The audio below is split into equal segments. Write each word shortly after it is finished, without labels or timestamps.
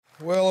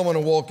Well, I want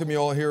to welcome you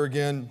all here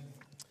again,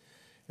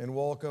 and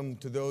welcome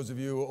to those of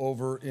you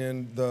over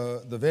in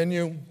the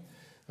venue.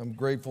 I'm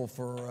grateful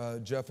for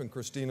Jeff and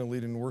Christina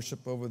leading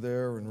worship over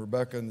there, and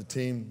Rebecca and the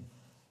team.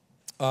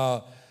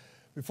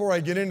 Before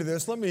I get into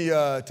this, let me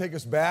take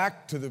us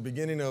back to the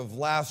beginning of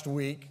last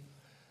week.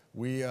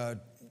 We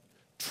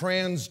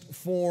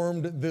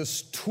transformed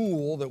this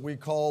tool that we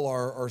call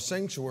our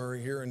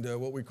sanctuary here into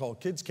what we call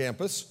Kids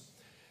Campus.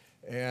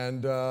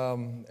 And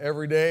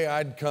every day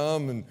I'd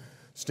come and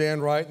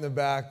stand right in the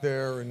back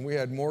there, and we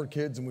had more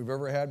kids than we've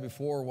ever had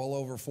before. Well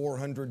over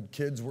 400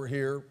 kids were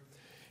here.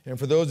 And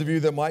for those of you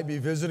that might be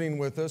visiting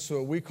with us,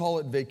 we call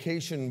it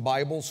Vacation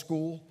Bible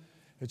School.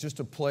 It's just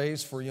a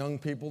place for young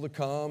people to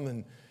come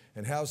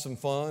and have some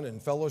fun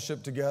and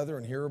fellowship together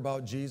and hear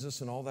about Jesus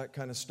and all that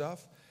kind of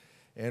stuff.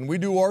 And we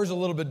do ours a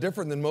little bit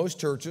different than most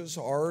churches.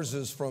 Ours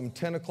is from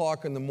 10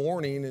 o'clock in the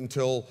morning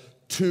until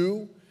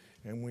 2,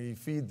 and we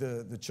feed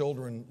the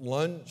children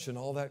lunch and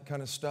all that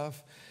kind of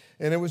stuff.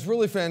 And it was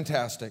really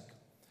fantastic.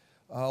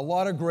 A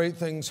lot of great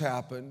things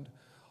happened.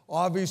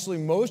 Obviously,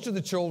 most of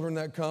the children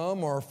that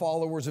come are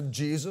followers of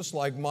Jesus,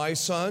 like my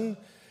son.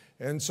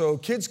 And so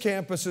Kids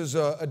Campus is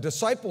a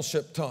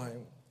discipleship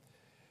time.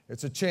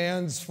 It's a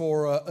chance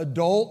for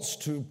adults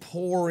to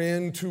pour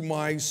into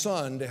my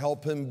son to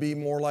help him be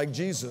more like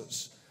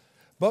Jesus.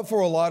 But for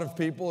a lot of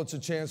people, it's a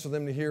chance for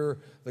them to hear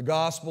the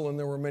gospel, and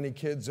there were many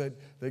kids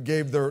that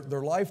gave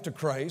their life to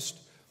Christ.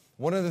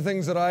 One of the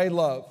things that I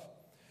love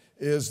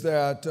is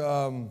that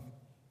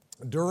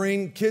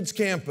during Kids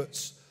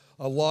Campus,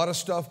 a lot of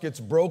stuff gets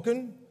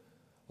broken,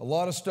 a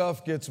lot of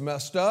stuff gets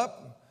messed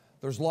up.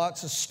 There's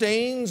lots of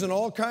stains and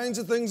all kinds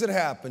of things that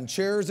happen.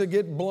 Chairs that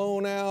get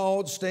blown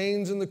out,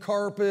 stains in the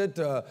carpet.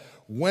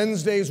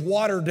 Wednesday's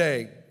water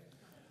day.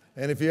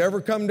 And if you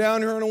ever come down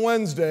here on a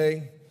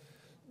Wednesday,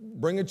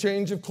 bring a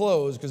change of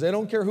clothes, because they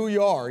don't care who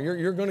you are.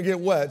 You're going to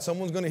get wet.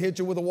 Someone's going to hit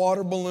you with a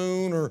water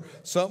balloon or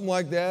something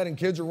like that, and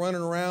kids are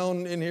running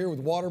around in here with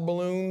water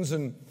balloons.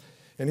 And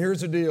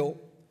here's the deal.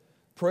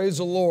 Praise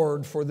the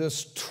Lord for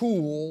this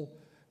tool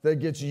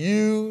that gets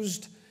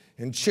used,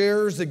 and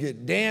chairs that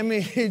get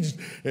damaged,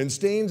 and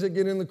stains that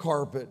get in the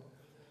carpet.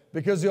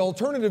 Because the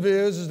alternative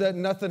is that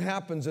nothing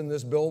happens in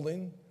this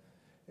building.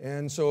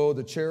 And so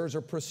the chairs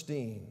are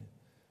pristine,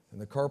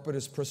 and the carpet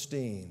is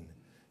pristine,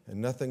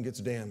 and nothing gets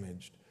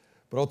damaged.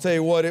 But I'll tell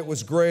you what, it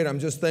was great. I'm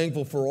just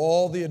thankful for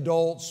all the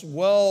adults,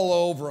 well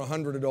over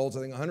 100 adults, I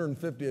think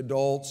 150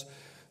 adults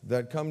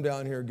that come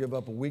down here, give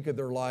up a week of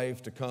their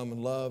life to come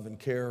and love and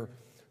care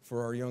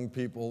for our young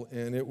people.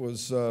 And it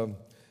was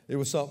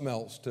something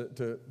else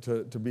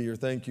to be here.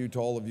 Thank you to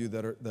all of you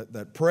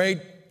that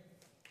prayed.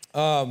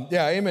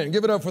 Yeah, amen.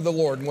 Give it up for the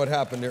Lord and what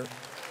happened here.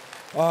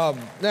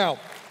 Now,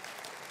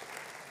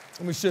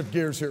 let me shift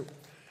gears here.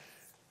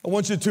 I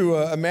want you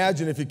to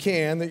imagine, if you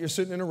can, that you're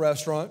sitting in a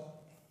restaurant,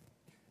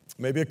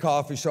 maybe a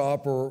coffee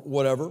shop or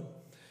whatever,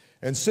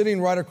 and sitting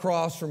right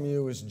across from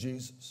you is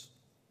Jesus.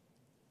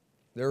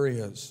 There he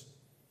is.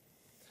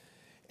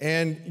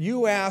 And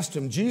you asked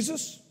him,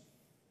 Jesus,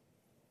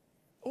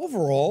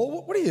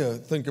 overall, what do you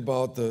think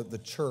about the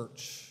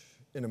church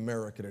in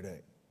America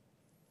today?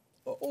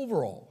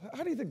 Overall,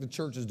 how do you think the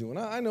church is doing?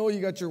 I know you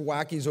got your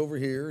wackies over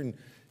here and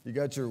you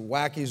got your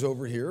wackies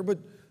over here, but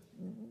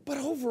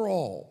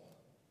overall,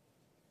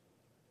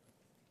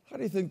 how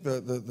do you think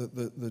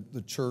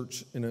the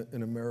church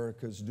in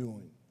America is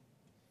doing?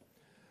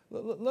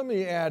 Let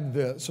me add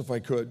this, if I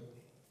could.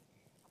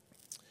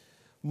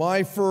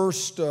 My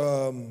first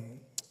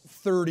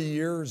 30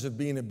 years of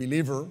being a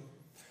believer,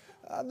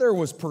 there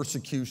was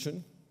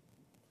persecution.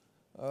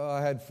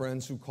 I had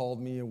friends who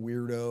called me a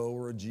weirdo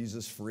or a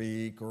Jesus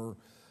freak or,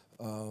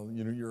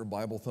 you're a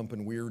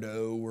Bible-thumping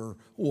weirdo or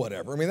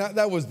whatever. I mean,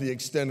 that was the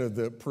extent of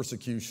the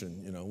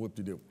persecution,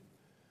 whoop-de-doo.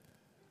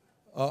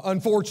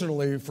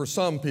 Unfortunately, for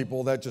some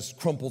people, that just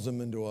crumples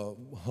them into a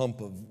hump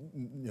of,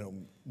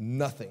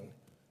 nothing,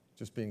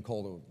 just being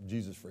called a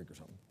Jesus freak or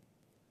something.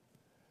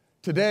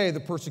 Today, the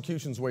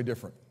persecution's way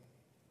different.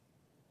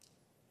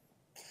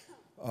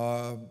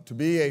 To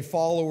be a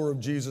follower of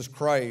Jesus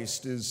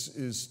Christ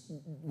is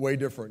way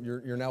different.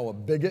 You're now a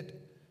bigot.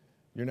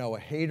 You're now a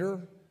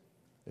hater.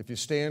 If you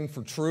stand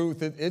for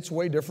truth, it's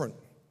way different.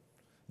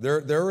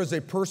 There is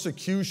a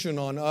persecution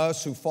on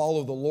us who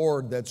follow the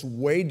Lord that's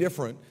way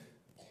different,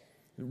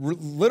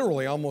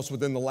 literally almost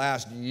within the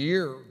last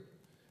year,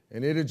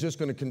 and it is just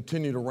going to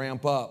continue to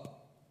ramp up.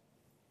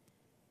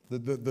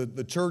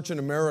 The church in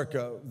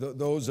America,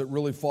 those that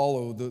really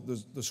follow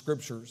the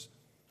scriptures,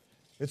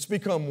 it's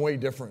become way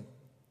different.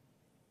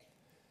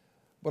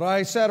 But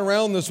I sat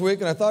around this week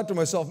and I thought to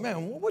myself,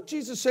 man, what would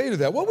Jesus say to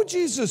that? What would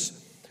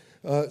Jesus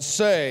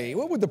say?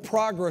 What would the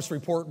progress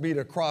report be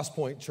to Cross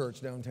Point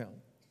Church downtown?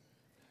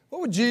 What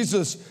would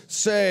Jesus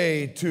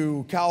say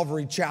to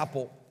Calvary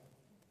Chapel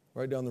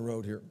right down the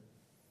road here?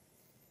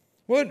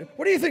 What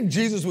do you think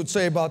Jesus would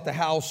say about the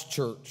House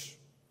Church,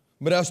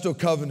 Modesto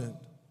Covenant,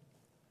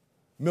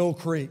 Mill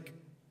Creek?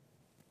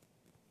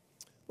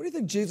 What do you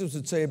think Jesus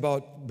would say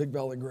about Big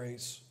Valley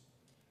Grace?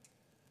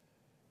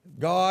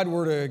 God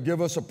were to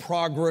give us a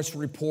progress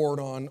report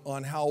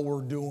on how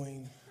we're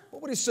doing,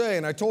 what would he say?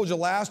 And I told you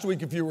last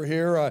week, if you were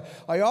here,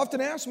 I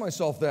often ask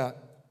myself that.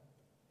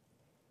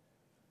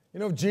 You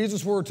know, if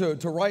Jesus were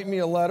to write me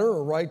a letter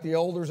or write the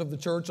elders of the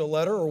church a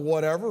letter or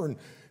whatever, and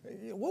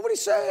what would he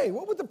say?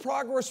 What would the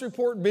progress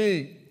report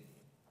be?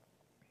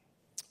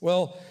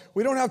 Well,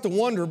 we don't have to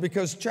wonder,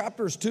 because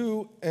chapters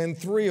 2 and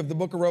 3 of the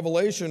book of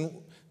Revelation,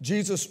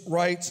 Jesus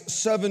writes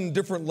 7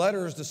 different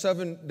letters to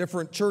 7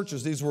 different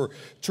churches. These were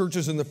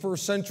churches in the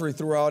first century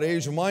throughout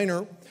Asia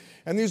Minor.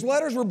 And these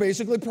letters were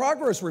basically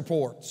progress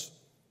reports.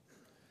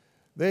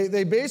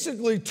 They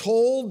basically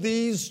told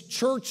these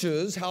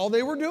churches how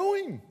they were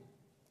doing.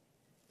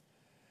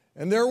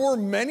 And there were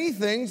many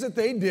things that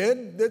they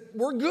did that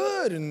were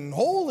good and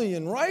holy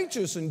and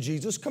righteous, and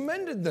Jesus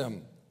commended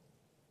them.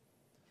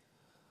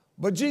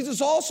 But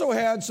Jesus also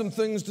had some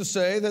things to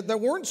say that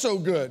weren't so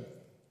good.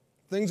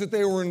 Things that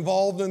they were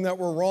involved in that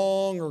were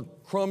wrong or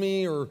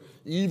crummy or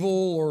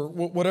evil or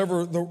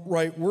whatever the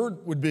right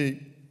word would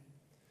be.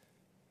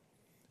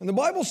 And the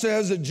Bible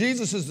says that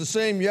Jesus is the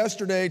same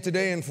yesterday,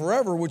 today, and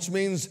forever, which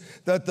means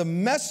that the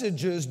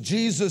messages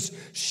Jesus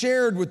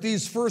shared with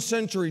these first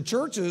century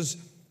churches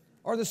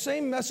are the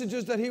same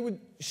messages that he would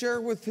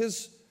share with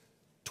his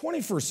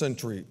 21st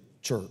century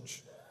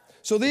church.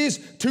 So these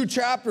 2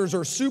 chapters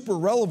are super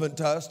relevant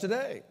to us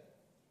today.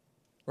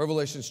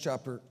 Revelations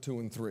chapter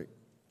 2 and 3. In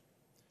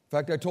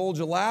fact, I told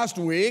you last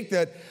week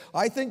that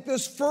I think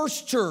this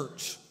first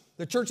church,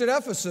 the church at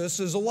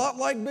Ephesus, is a lot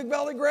like Big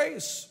Valley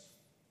Grace.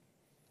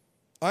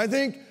 I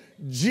think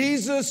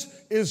Jesus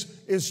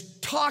is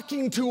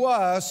talking to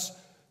us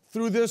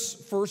through this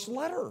first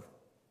letter.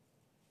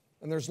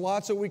 And there's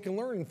lots that we can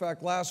learn. In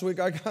fact, last week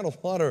I got a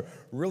lot of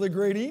really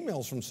great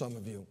emails from some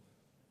of you.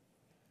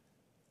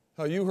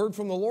 How you heard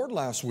from the Lord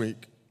last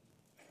week.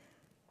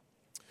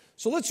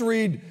 So let's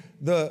read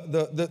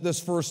this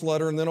first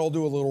letter, and then I'll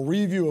do a little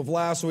review of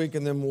last week,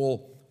 and then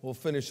we'll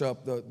finish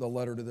up the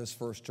letter to this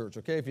first church.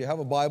 Okay? If you have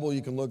a Bible,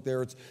 you can look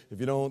there. If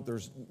you don't,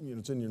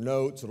 it's in your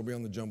notes. It'll be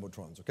on the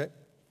jumbotrons. Okay?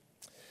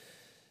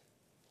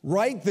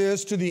 Write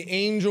this to the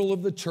angel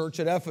of the church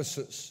at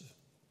Ephesus.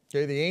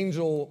 Okay, the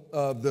angel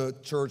of the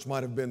church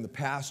might have been the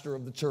pastor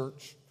of the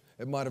church.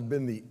 It might have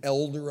been the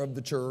elder of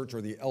the church or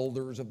the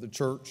elders of the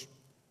church.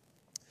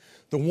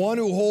 The one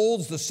who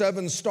holds the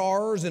 7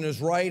 stars in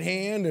his right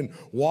hand and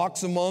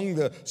walks among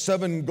the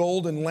 7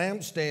 golden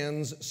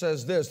lampstands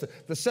says this.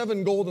 The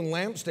 7 golden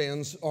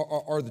lampstands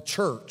are the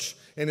church,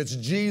 and it's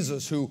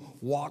Jesus who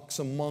walks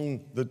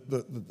among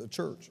the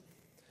church.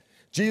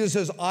 Jesus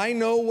says, I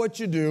know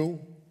what you do,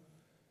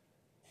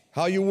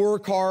 how you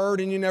work hard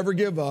and you never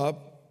give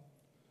up.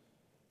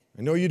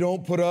 I know you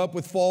don't put up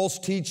with false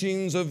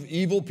teachings of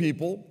evil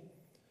people.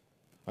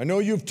 I know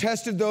you've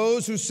tested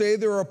those who say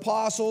they're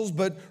apostles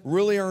but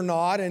really are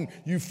not, and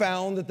you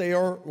found that they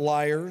are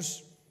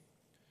liars.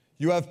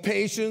 You have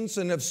patience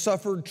and have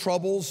suffered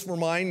troubles for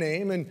my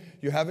name, and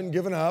you haven't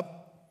given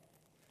up.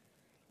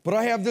 But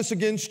I have this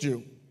against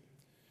you.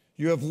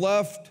 You have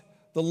left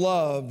the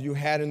love you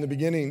had in the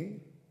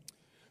beginning.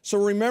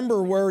 So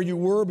remember where you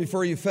were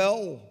before you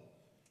fell.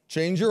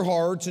 Change your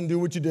hearts and do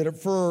what you did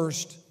at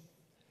first.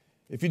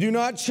 If you do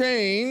not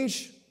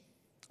change,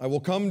 I will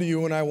come to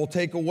you and I will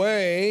take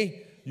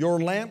away your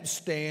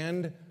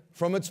lampstand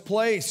from its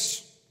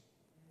place.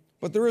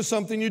 But there is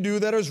something you do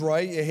that is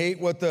right. You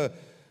hate what the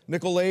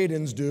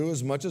Nicolaitans do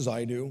as much as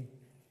I do.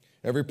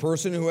 Every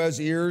person who has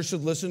ears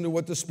should listen to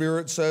what the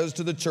Spirit says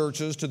to the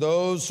churches. To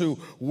those who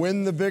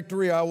win the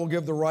victory, I will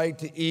give the right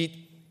to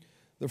eat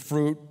the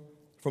fruit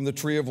from the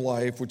tree of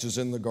life, which is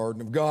in the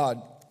garden of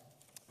God.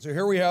 So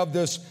here we have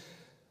this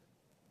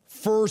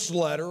first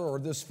letter, or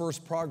this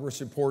first progress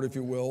report, if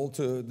you will,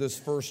 to this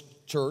first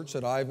church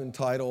that I've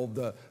entitled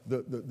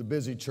the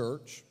busy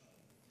church.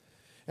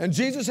 And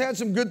Jesus had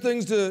some good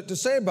things to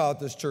say about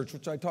this church,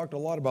 which I talked a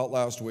lot about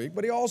last week.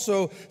 But he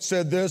also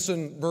said this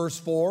in verse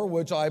 4,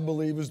 which I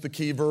believe is the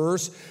key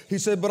verse. He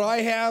said, but I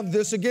have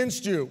this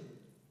against you.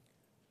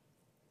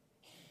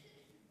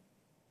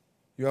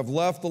 You have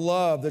left the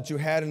love that you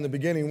had in the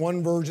beginning.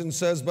 One version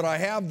says, but I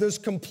have this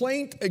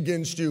complaint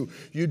against you.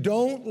 You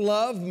don't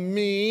love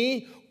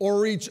me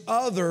or each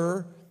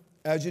other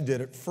as you did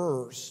at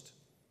first.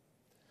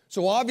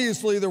 So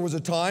obviously there was a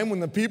time when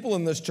the people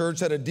in this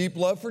church had a deep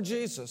love for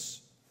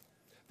Jesus.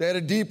 They had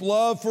a deep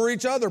love for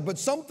each other, but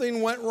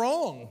something went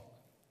wrong.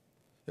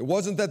 It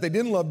wasn't that they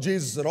didn't love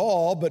Jesus at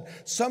all, but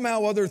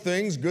somehow other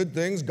things, good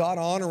things,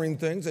 God-honoring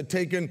things, had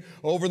taken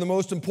over the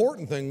most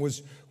important thing,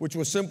 which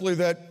was simply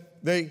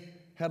that they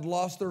had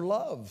lost their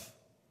love,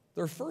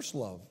 their first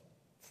love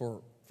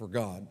for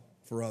God,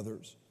 for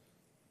others.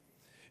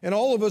 And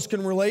all of us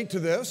can relate to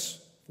this,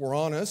 if we're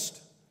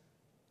honest.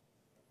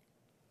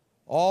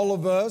 All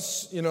of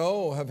us,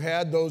 have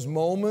had those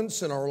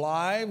moments in our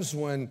lives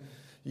when,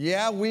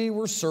 we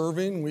were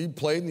serving, we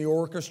played in the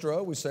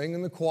orchestra, we sang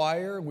in the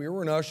choir, we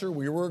were an usher,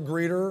 we were a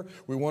greeter,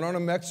 we went on a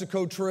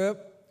Mexico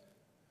trip.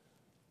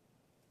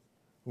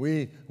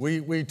 We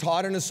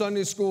taught in a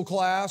Sunday school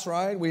class,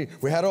 right? We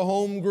had a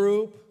home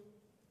group.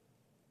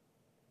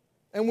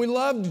 and we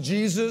loved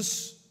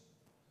Jesus,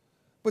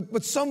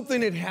 but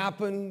something had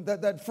happened,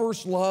 that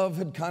first love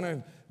had kind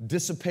of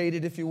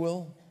dissipated, if you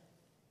will.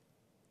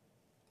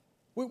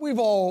 We've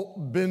all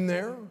been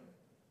there.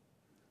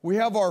 We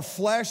have our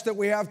flesh that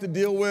we have to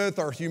deal with,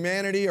 our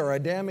humanity, our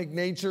Adamic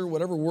nature,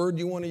 whatever word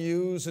you want to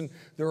use. And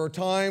there are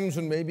times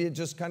when maybe it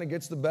just kind of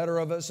gets the better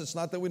of us. It's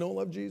not that we don't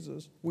love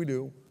Jesus. We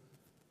do.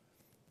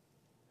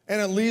 And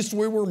at least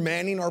we were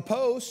manning our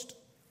post.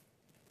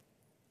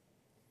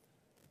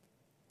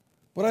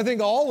 But I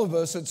think all of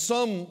us at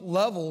some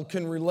level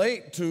can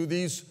relate to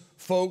these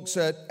folks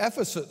at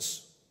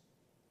Ephesus.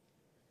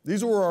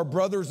 These were our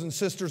brothers and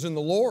sisters in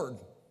the Lord.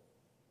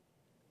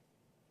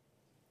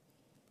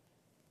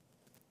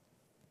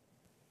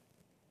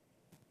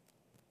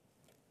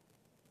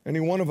 Any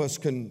one of us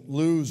can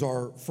lose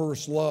our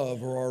first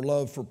love or our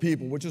love for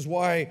people, which is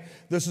why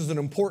this is an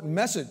important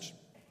message.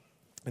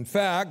 In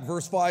fact,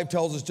 verse 5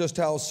 tells us just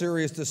how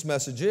serious this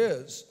message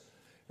is.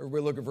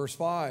 Everybody look at verse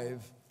 5.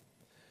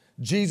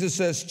 Jesus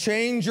says,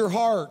 change your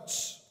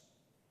hearts.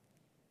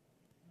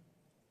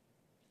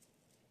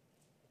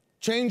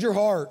 Change your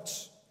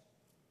hearts.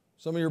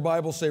 Some of your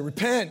Bibles say,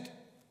 repent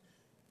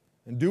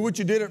and do what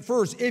you did at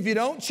first. If you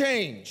don't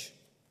change,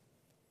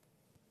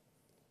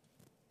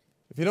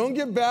 if you don't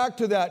get back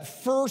to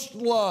that first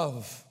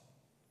love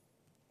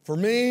for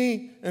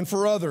me and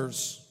for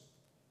others,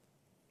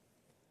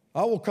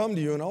 I will come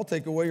to you and I'll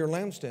take away your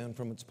lampstand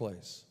from its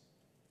place.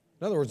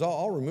 In other words,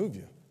 I'll remove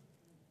you.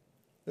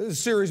 This is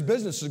serious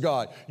business to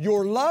God.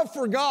 Your love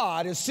for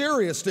God is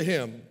serious to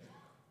Him.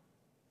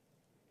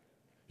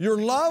 Your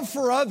love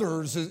for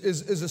others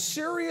is a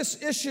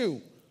serious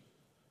issue.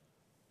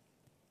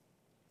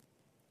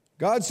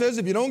 God says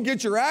if you don't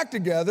get your act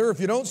together, if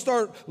you don't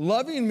start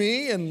loving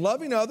me and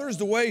loving others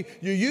the way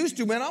you used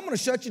to, man, I'm going to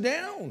shut you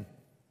down.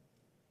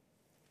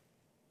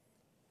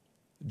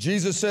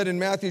 Jesus said in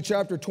Matthew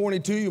chapter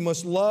 22, you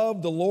must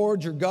love the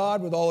Lord your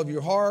God with all of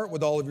your heart,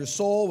 with all of your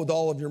soul, with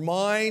all of your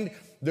mind.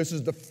 This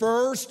is the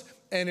first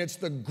and it's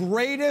the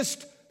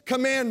greatest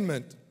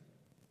commandment.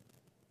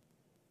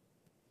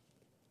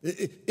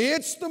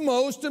 It's the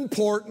most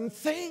important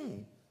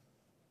thing.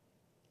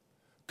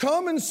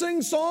 Come and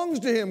sing songs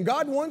to Him.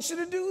 God wants you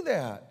to do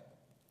that.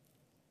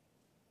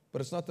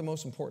 But it's not the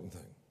most important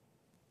thing.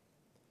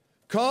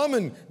 Come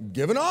and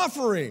give an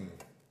offering.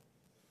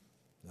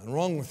 Nothing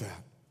wrong with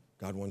that.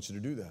 God wants you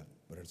to do that,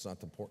 but it's not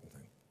the important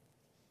thing.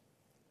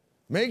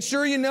 Make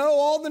sure you know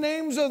all the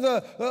names of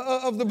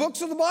the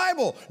books of the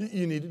Bible.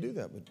 You need to do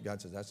that, but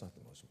God says that's not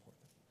the most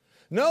important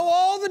thing. Know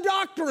all the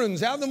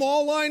doctrines. Have them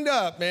all lined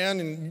up, man,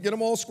 and get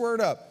them all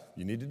squared up.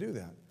 You need to do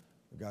that.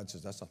 But God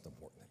says that's not the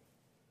important thing.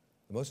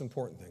 The most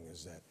important thing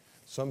is that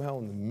somehow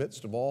in the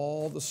midst of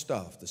all the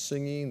stuff, the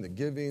singing, the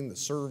giving, the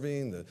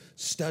serving, the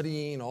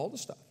studying, all the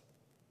stuff,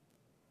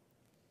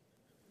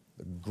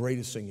 the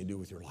greatest thing you do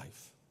with your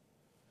life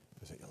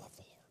is that you love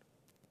the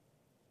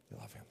Lord. You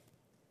love Him.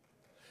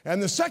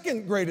 And the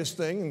second greatest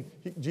thing,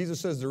 and Jesus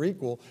says they're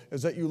equal,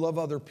 is that you love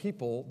other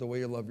people the way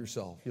you love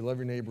yourself. You love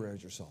your neighbor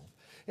as yourself.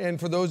 And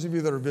for those of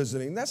you that are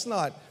visiting, that's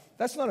not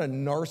a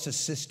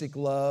narcissistic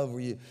love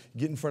where you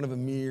get in front of a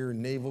mirror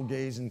and navel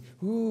gaze and,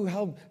 ooh,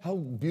 how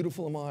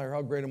beautiful am I or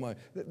how great am I?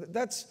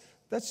 That's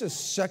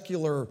just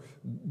secular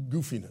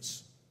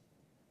goofiness.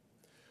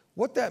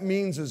 What that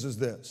means is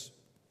this.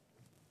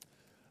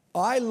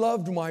 I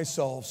loved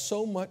myself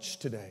so much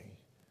today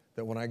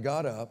that when I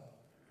got up,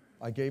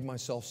 I gave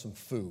myself some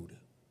food.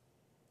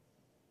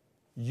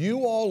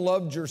 You all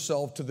loved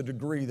yourself to the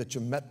degree that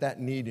you met that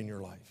need in your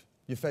life.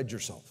 You fed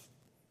yourself.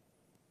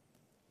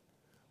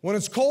 When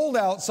it's cold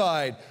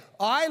outside,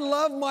 I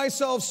love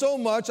myself so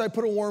much I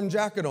put a warm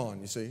jacket on,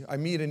 you see. I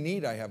meet a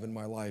need I have in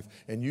my life,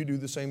 and you do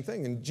the same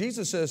thing. And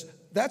Jesus says,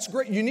 that's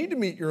great. You need to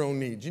meet your own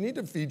needs. You need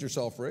to feed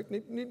yourself, Rick.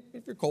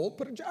 If you're cold,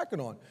 put a jacket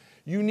on.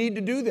 You need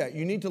to do that.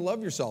 You need to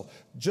love yourself.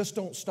 Just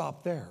don't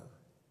stop there.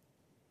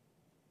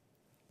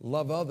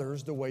 Love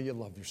others the way you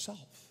love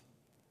yourself.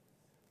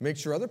 Make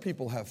sure other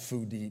people have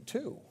food to eat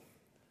too.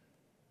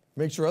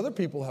 Make sure other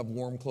people have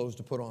warm clothes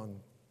to put on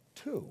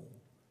too.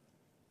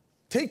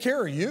 Take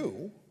care of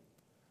you,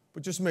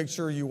 but just make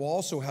sure you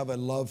also have a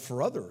love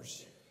for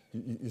others.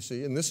 You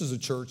see, and this is a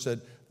church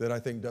that I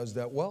think does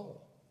that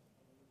well.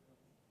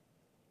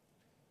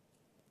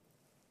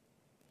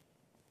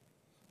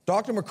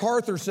 Dr.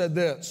 MacArthur said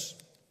this.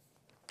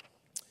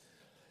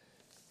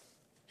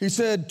 He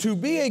said, to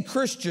be a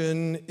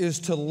Christian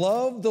is to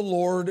love the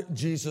Lord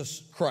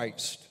Jesus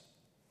Christ.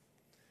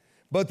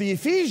 But the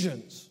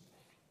Ephesians'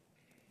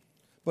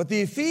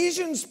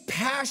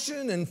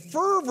 passion and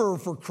fervor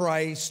for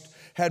Christ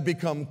had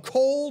become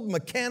cold,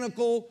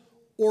 mechanical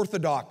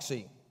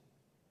orthodoxy.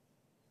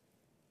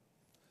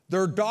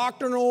 Their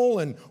doctrinal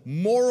and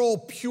moral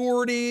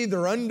purity,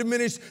 their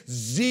undiminished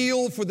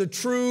zeal for the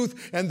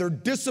truth, and their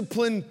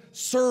disciplined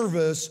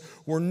service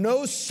were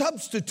no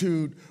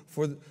substitute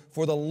for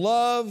the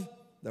love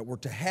that we're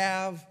to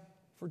have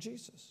for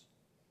Jesus.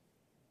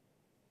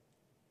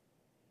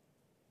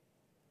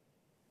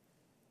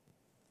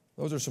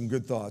 Those are some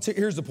good thoughts.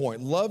 Here's the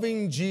point.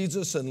 Loving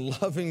Jesus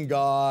and loving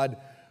God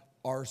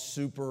are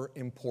super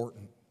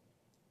important.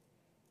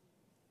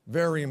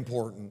 Very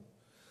important.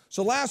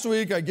 So last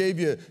week I gave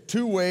you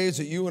 2 ways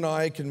that you and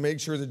I can make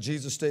sure that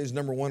Jesus stays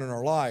number 1 in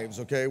our lives,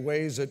 okay?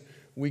 Ways that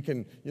we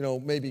can,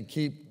 maybe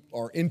keep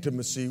our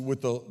intimacy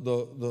with the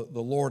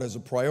Lord as a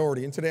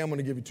priority. And today I'm going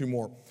to give you 2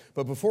 more.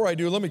 But before I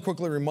do, let me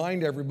quickly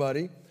remind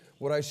everybody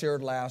what I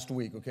shared last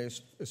week, okay?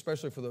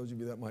 Especially for those of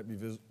you that might be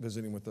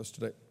visiting with us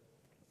today.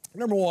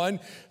 Number 1,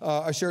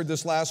 I shared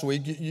this last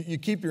week. You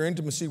keep your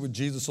intimacy with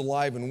Jesus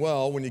alive and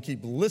well when you keep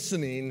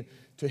listening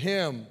to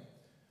Him.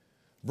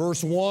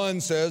 Verse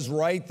 1 says,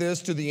 write this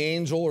to the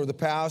angel or the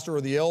pastor or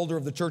the elder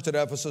of the church at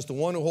Ephesus, the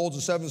one who holds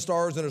the 7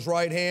 stars in his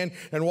right hand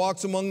and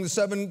walks among the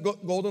 7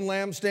 golden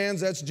lampstands,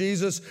 that's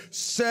Jesus,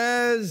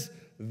 says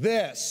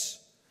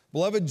this.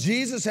 Beloved,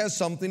 Jesus has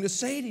something to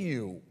say to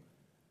you.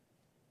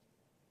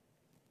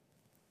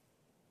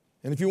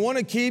 And if you want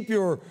to keep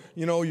your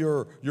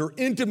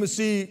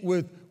intimacy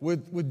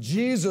with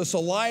Jesus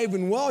alive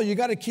and well, you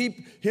got to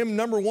keep Him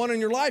number 1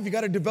 in your life. You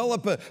got to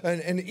develop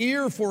an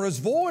ear for His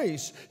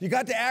voice. You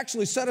got to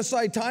actually set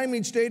aside time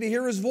each day to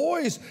hear His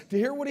voice, to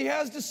hear what He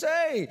has to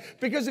say.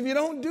 Because if you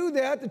don't do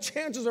that, the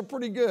chances are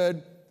pretty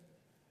good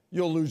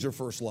you'll lose your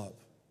first love.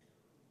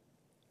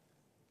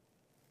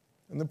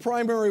 And the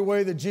primary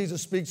way that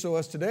Jesus speaks to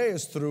us today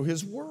is through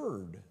His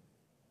Word.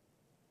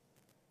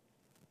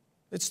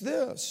 It's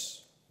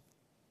this.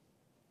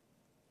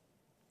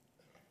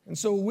 And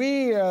so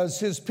we as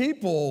His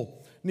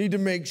people need to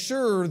make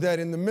sure that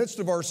in the midst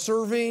of our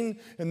serving,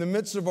 in the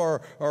midst of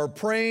our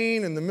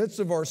praying, in the midst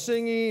of our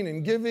singing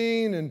and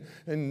giving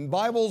and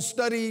Bible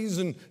studies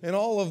and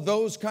all of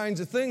those kinds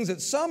of things,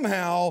 that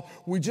somehow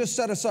we just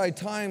set aside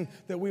time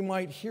that we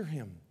might hear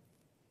Him,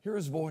 hear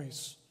His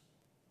voice.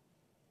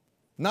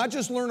 Not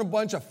just learn a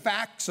bunch of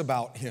facts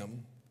about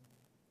Him.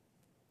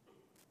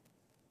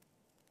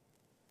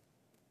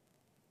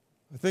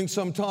 I think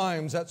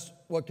sometimes that's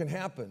what can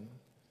happen.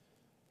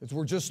 Is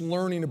we're just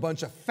learning a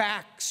bunch of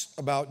facts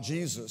about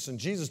Jesus. And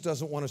Jesus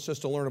doesn't want us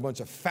just to learn a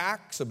bunch of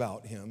facts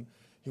about Him.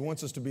 He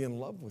wants us to be in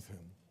love with Him.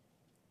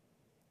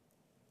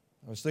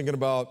 I was thinking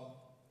about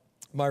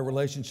my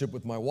relationship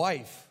with my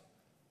wife.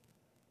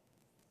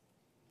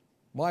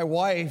 My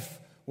wife,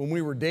 when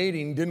we were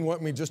dating, didn't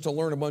want me just to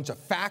learn a bunch of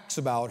facts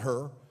about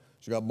her.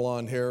 She got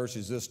blonde hair,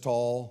 she's this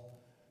tall,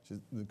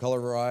 the color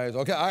of her eyes.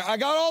 Okay, I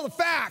got all the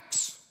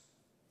facts.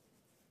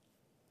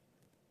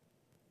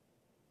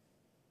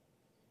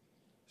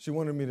 She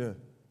wanted me to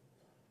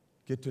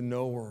get to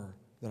know her,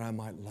 that I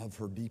might love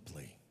her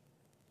deeply.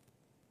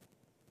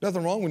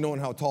 Nothing wrong with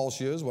knowing how tall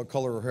she is, what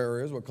color her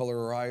hair is, what color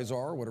her eyes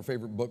are, what her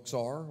favorite books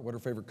are, what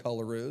her favorite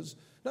color is.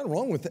 Nothing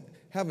wrong with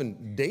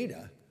having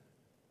data.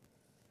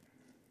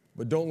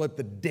 But don't let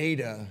the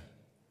data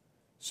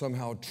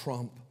somehow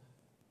trump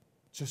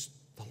just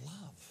the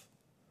love.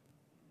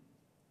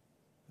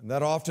 And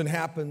that often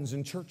happens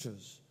in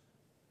churches.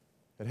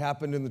 It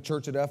happened in the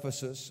church at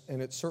Ephesus,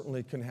 and it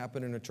certainly can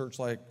happen in a church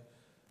like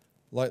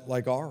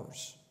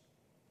ours.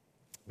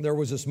 There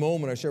was this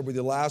moment I shared with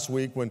you last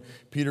week when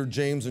Peter,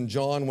 James, and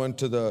John went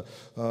to the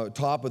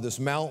top of this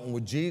mountain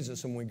with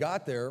Jesus. And when we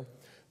got there,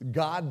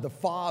 God the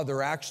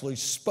Father actually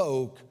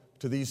spoke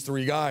to these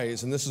 3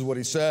 guys. And this is what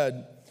He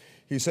said.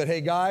 He said,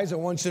 hey guys, I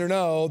want you to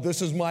know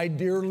this is my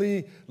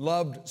dearly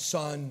loved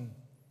Son.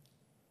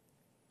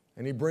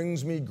 And He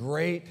brings me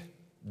great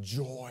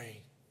joy.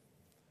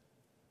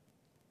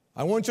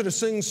 I want you to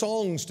sing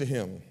songs to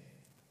Him.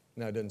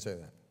 No, it didn't say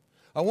that.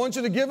 I want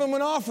you to give Him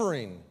an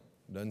offering.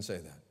 It doesn't say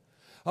that.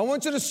 I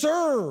want you to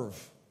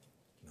serve.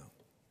 No.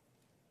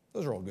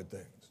 Those are all good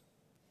things.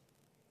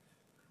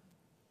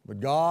 But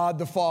God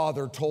the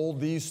Father told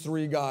these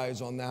 3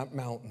 guys on that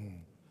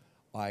mountain,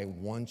 I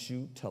want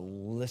you to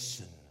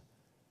listen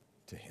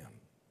to Him.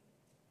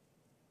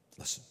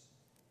 Listen.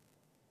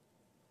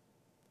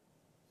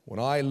 When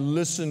I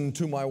listen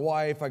to my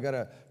wife, I got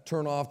to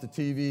turn off the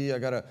TV, I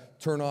got to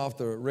turn off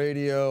the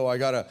radio, I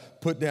got to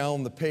put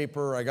down the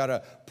paper, I got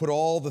to put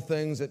all the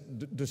things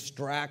that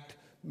distract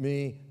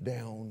me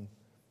down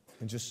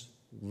and just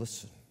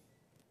listen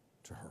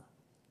to her.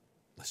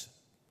 Listen.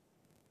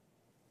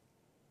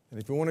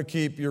 And if you want to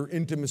keep your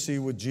intimacy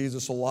with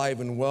Jesus alive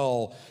and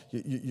well,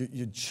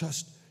 you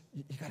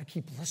got to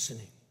keep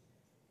listening.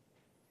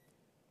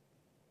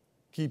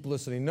 Keep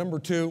listening. Number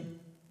 2,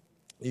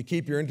 you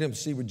keep your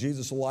intimacy with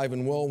Jesus alive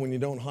and well when you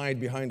don't hide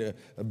behind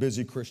a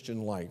busy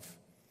Christian life.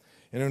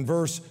 And in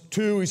verse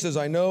 2, he says,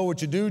 I know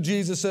what you do,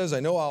 Jesus says.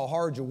 I know how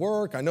hard you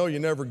work. I know you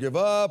never give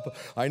up.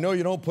 I know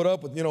you don't put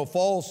up with,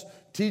 false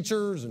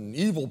teachers and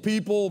evil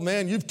people.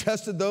 Man, you've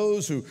tested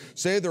those who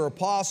say they're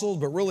apostles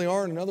but really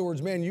aren't. In other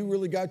words, man, you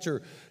really got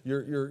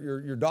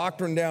your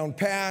doctrine down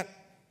pat.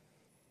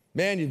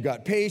 Man, you've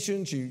got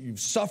patience.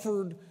 You've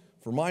suffered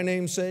for my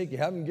name's sake. You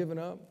haven't given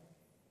up.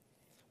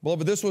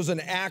 Beloved, this was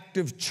an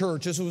active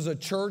church. This was a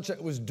church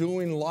that was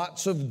doing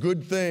lots of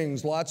good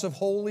things, lots of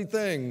holy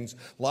things,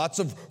 lots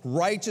of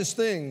righteous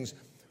things,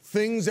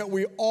 things that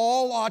we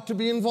all ought to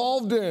be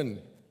involved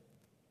in.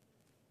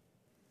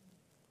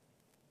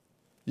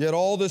 Yet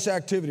all this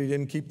activity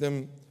didn't keep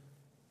them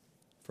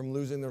from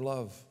losing their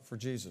love for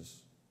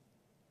Jesus.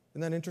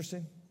 Isn't that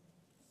interesting?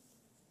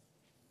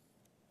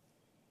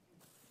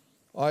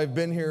 I've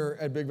been here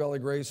at Big Valley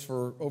Grace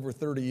for over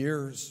 30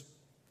 years.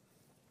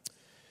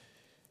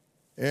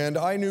 And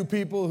I knew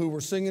people who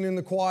were singing in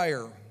the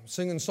choir,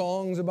 singing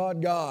songs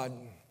about God.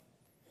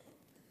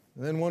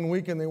 And then one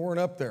weekend they weren't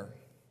up there.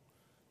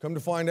 Come to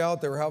find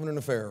out they were having an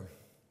affair.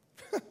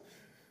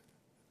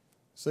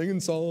 Singing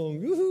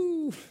songs,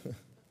 woohoo!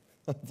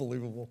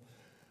 Unbelievable.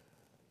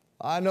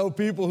 I know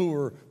people who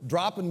were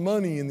dropping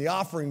money in the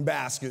offering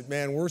basket,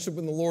 man,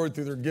 worshiping the Lord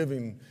through their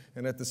giving,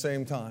 and at the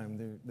same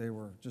time, they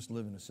were just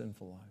living a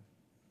sinful life.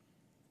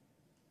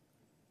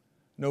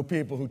 Know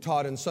people who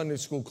taught in Sunday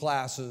school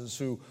classes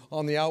who,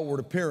 on the outward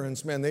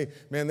appearance, they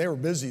were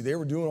busy. They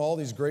were doing all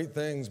these great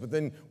things, but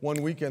then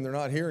one weekend they're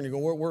not here, and you go,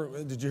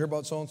 where did you hear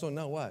about so-and-so?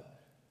 No, what?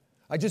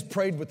 I just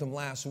prayed with them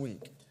last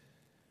week.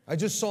 I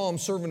just saw them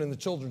serving in the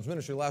children's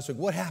ministry last week.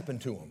 What happened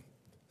to them?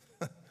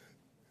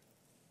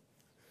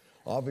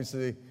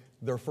 Obviously,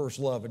 their first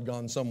love had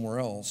gone somewhere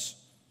else,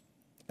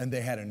 and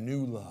they had a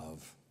new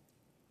love,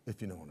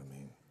 if you know what I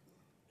mean.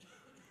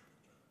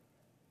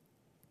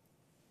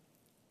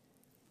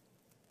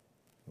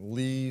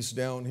 Lee's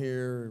down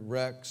here,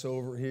 Rex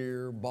over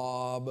here,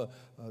 Bob,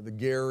 the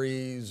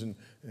Garys, and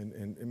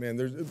man,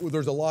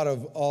 there's a lot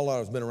of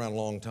that's been around a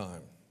long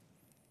time.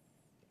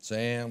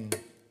 Sam.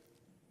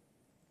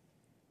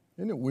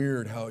 Isn't it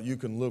weird how you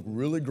can look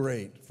really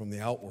great from the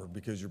outward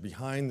because you're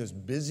behind this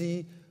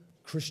busy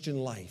Christian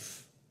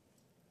life?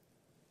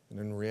 And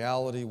in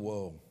reality,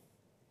 whoa,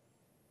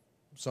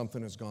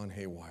 something has gone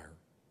haywire.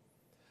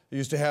 I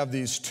used to have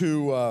these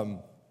two,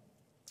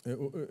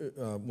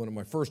 one of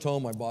my first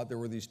home I bought, there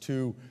were these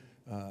two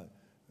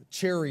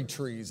cherry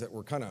trees that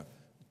were kind of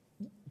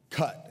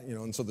cut,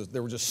 and so they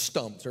were just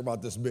stumps. They're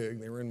about this big.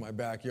 They were in my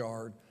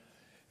backyard.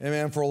 And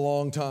man, for a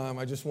long time,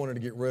 I just wanted to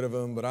get rid of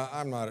them, but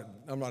I'm not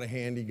a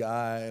handy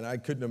guy, and I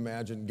couldn't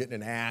imagine getting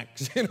an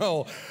axe.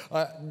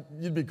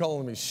 You'd be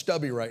calling me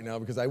stubby right now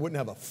because I wouldn't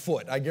have a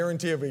foot. I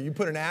guarantee if you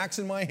put an axe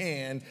in my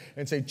hand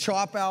and say,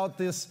 chop out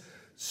this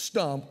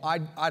stump,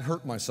 I'd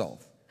hurt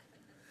myself.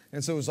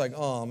 And so it was like,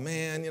 oh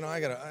man,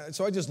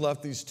 so I just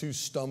left these two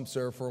stumps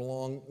there for a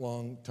long,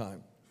 long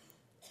time.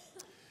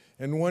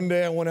 And one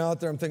day I went out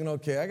there, I'm thinking,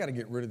 okay, I got to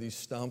get rid of these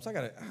stumps. I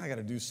got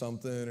to do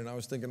something. And I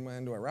was thinking,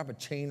 man, do I wrap a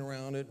chain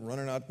around it and run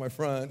it out my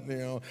front?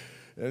 And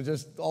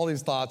just all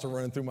these thoughts are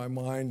running through my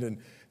mind. And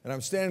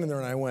I'm standing there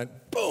and I went,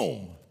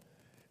 boom.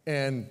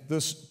 And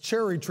this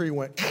cherry tree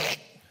went,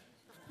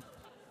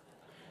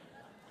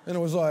 and it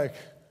was like,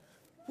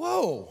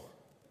 whoa,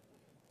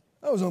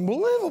 that was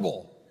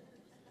unbelievable.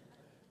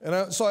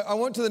 And so I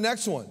went to the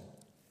next one.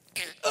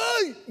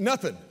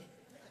 Nothing.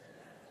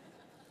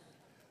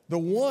 The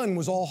one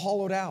was all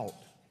hollowed out.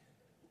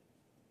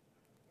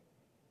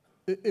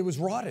 It was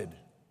rotted.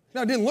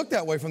 Now, it didn't look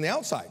that way from the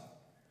outside.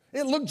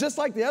 It looked just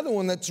like the other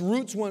one that's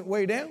roots went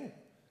way down.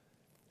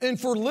 And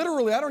for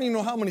literally, I don't even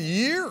know how many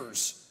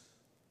years,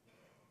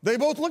 they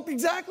both looked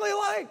exactly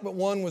alike, but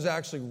one was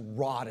actually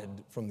rotted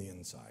from the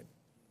inside.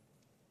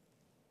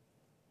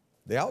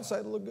 The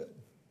outside looked good.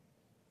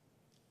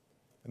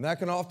 And that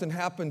can often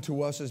happen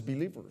to us as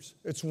believers.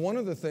 It's one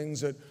of the things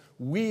that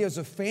we as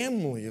a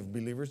family of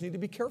believers need to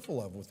be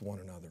careful of with one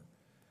another.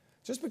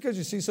 Just because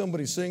you see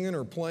somebody singing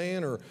or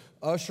playing or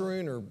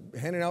ushering or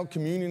handing out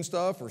communion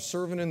stuff or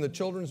serving in the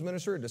children's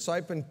ministry or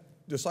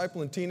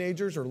discipling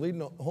teenagers or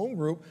leading a home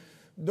group,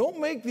 don't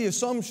make the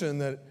assumption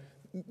that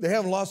they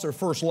haven't lost their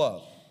first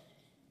love.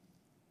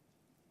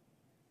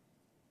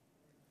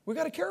 We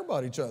got to care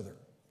about each other.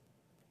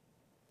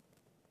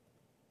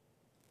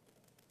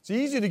 It's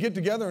easy to get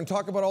together and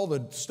talk about all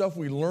the stuff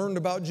we learned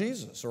about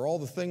Jesus or all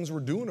the things we're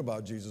doing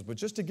about Jesus, but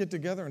just to get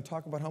together and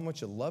talk about how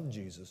much you love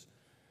Jesus,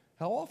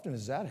 how often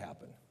does that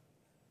happen?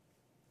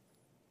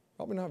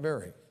 Probably not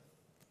very,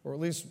 or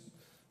at least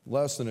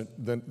less than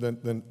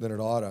it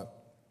ought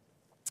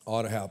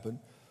to happen.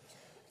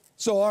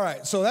 So, all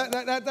right, so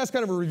that's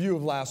kind of a review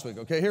of last week,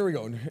 okay? Here we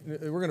go.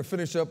 We're going to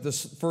finish up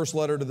this first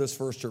letter to this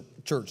first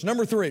church.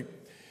 Number 3.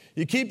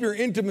 You keep your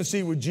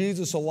intimacy with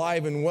Jesus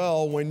alive and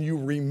well when you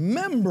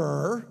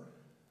remember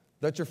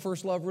that your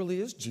first love really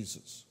is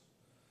Jesus.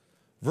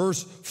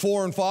 Verse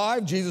 4 and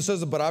 5, Jesus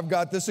says, but I've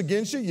got this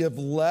against you. You've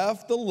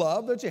left the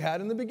love that you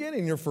had in the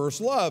beginning, your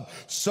first love.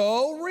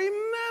 So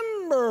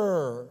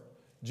remember,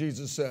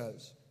 Jesus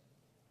says.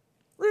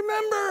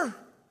 Remember.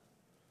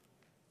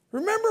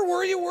 Remember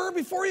where you were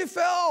before you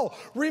fell.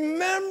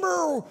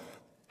 Remember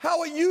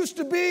how it used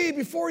to be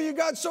before you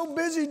got so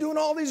busy doing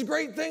all these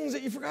great things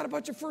that you forgot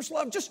about your first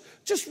love.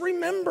 Just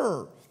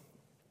remember.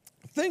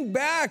 Think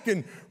back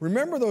and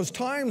remember those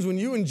times when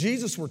you and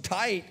Jesus were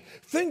tight.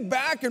 Think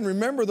back and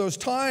remember those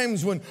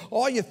times when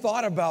all you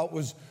thought about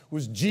was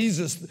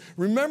Jesus.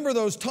 Remember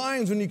those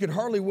times when you could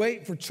hardly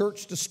wait for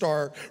church to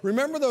start.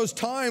 Remember those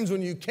times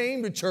when you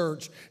came to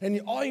church and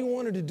all you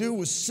wanted to do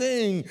was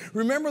sing.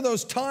 Remember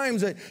those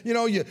times that,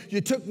 you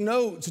took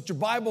notes at your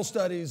Bible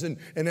studies and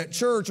at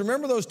church.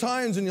 Remember those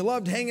times when you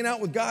loved hanging out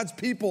with God's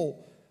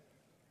people.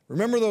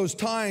 Remember those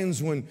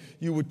times when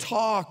you would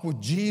talk with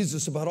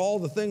Jesus about all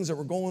the things that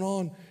were going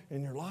on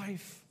in your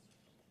life.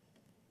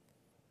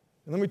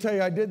 And let me tell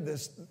you, I did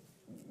this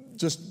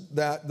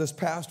this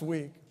past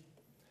week.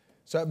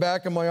 Sat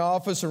back in my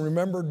office and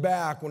remembered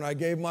back when I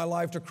gave my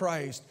life to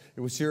Christ.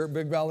 It was here at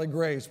Big Valley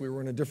Grace. We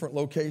were in a different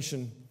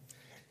location.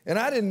 And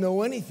I didn't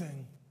know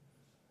anything.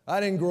 I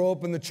didn't grow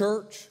up in the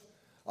church.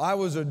 I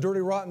was a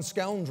dirty, rotten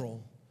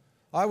scoundrel.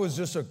 I was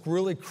just a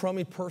really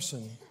crummy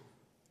person.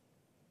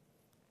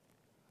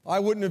 I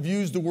wouldn't have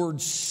used the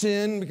word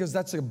sin because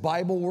that's a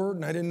Bible word,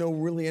 and I didn't know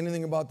really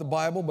anything about the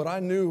Bible, but I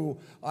knew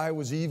I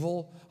was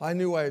evil. I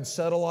knew I had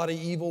said a lot of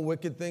evil,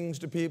 wicked things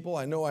to people.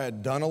 I know I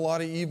had done a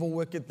lot of evil,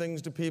 wicked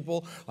things to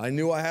people. I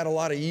knew I had a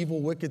lot of evil,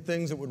 wicked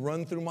things that would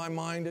run through my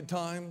mind at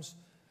times.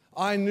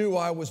 I knew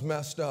I was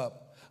messed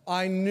up.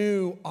 I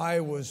knew I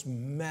was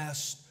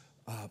messed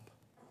up.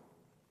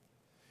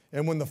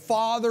 And when the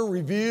Father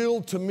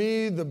revealed to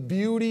me the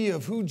beauty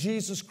of who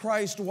Jesus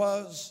Christ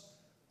was,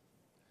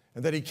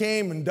 and that He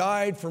came and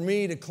died for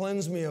me to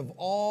cleanse me of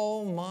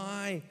all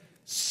my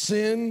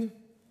sin.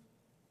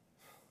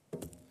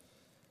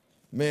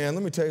 Man,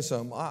 let me tell you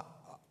something.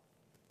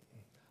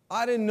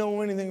 I didn't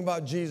know anything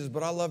about Jesus,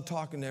 but I loved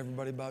talking to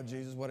everybody about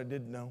Jesus, what I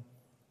didn't know.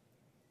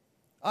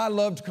 I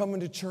loved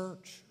coming to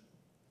church.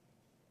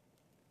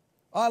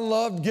 I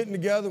loved getting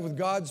together with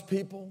God's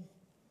people.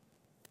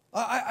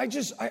 I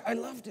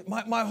loved it.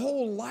 My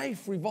whole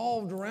life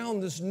revolved around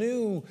this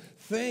new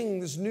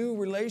thing, this new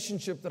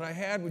relationship that I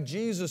had with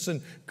Jesus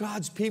and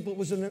God's people. It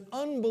was an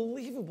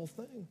unbelievable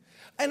thing.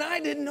 And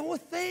I didn't know a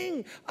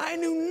thing. I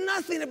knew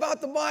nothing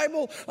about the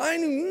Bible. I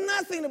knew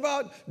nothing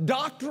about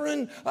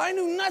doctrine. I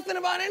knew nothing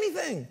about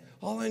anything.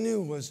 All I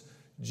knew was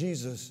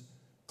Jesus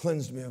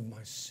cleansed me of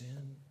my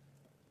sin.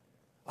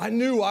 I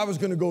knew I was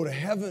going to go to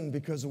heaven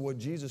because of what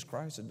Jesus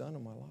Christ had done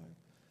in my life.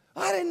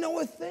 I didn't know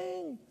a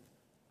thing.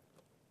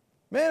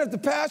 Man, if the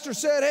pastor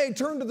said, hey,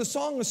 turn to the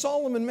Song of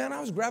Solomon, man, I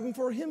was grabbing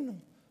for a hymnal.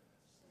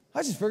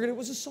 I just figured it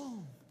was a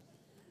song.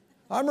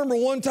 I remember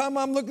one time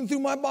I'm looking through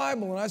my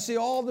Bible and I see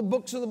all the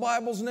books of the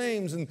Bible's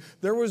names and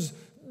there was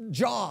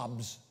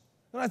jobs.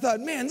 And I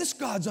thought, man, this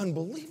God's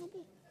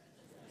unbelievable.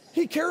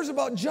 He cares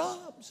about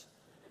jobs.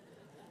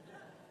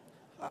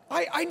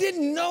 I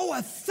didn't know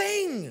a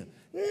thing,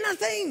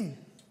 nothing.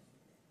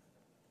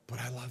 But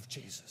I loved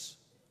Jesus.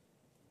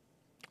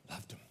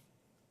 Loved Him.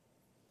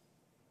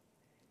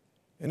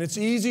 And it's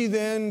easy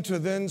then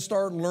to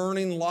start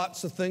learning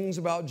lots of things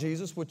about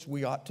Jesus, which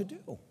we ought to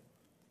do.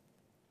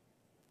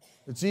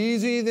 It's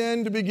easy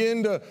then to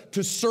begin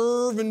to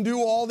serve and do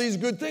all these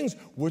good things,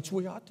 which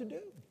we ought to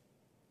do.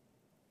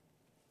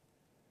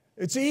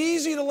 It's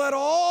easy to let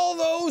all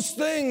those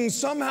things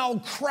somehow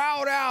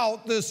crowd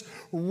out this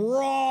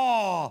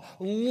raw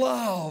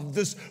love,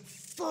 this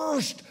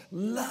first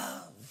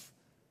love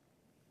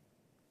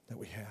that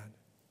we had.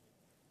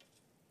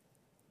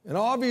 And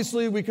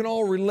obviously, we can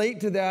all relate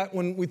to that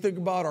when we think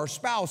about our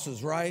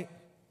spouses, right?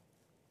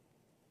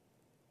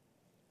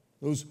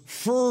 Those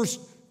first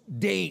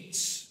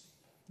dates,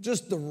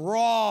 just the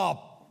raw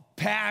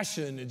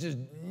passion, and just,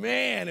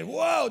 man, and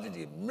whoa, did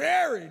you get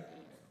married?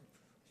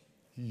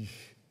 And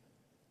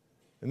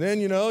then,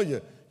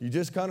 you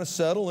just kind of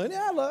settle in.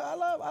 Yeah,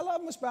 I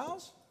love my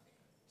spouse.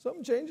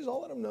 Something changes,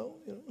 I'll let them know,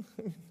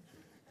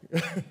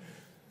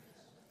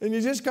 And you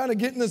just kind of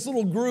get in this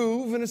little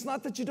groove, and it's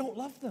not that you don't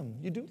love them.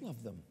 You do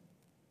love them.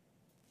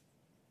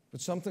 But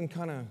something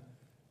kind of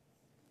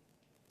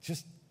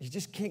you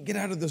just can't get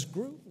out of this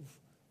groove.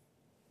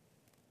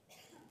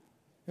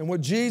 And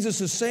what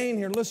Jesus is saying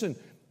here, listen,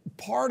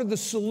 part of the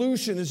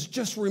solution is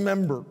just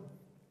remember.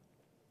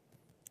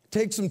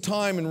 Take some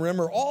time and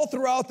remember. All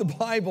throughout the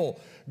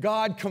Bible,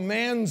 God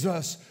commands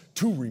us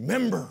to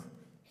remember.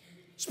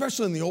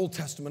 Especially in the Old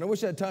Testament. I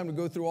wish I had time to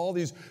go through all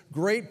these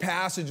great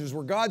passages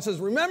where God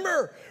says,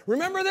 remember this,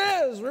 remember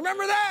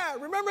that,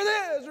 remember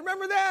this,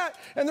 remember that.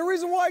 And the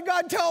reason why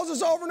God tells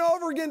us over and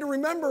over again to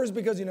remember is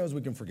because He knows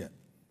we can forget.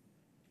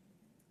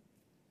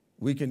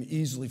 We can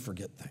easily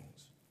forget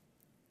things.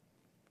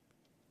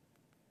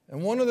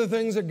 And one of the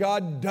things that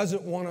God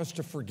doesn't want us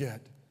to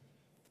forget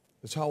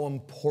is how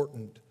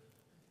important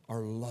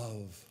our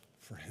love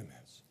for Him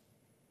is.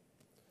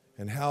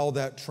 And how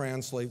that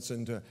translates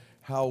into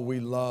how we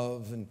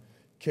love and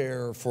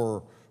care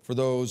for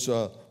those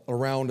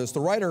around us. The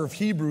writer of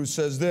Hebrews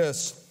says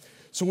this,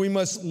 so we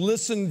must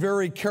listen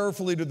very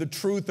carefully to the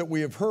truth that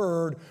we have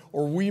heard,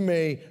 or we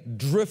may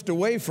drift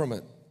away from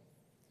it.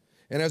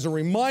 And as a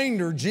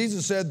reminder,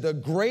 Jesus said the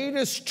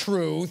greatest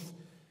truth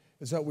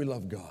is that we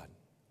love God.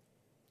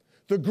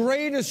 The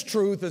greatest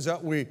truth is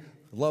that we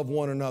love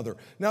one another.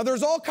 Now,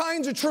 there's all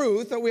kinds of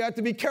truth that we have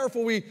to be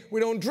careful we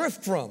don't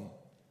drift from.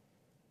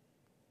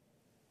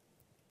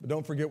 But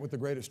don't forget what the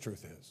greatest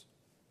truth is.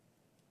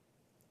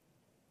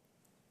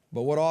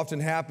 But what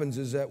often happens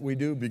is that we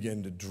do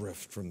begin to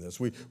drift from this.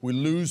 We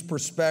lose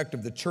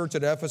perspective. The church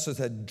at Ephesus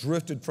had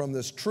drifted from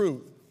this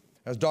truth.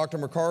 As Dr.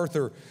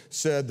 MacArthur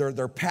said,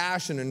 their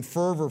passion and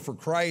fervor for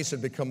Christ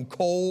had become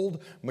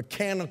cold,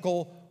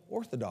 mechanical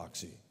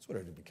orthodoxy. That's what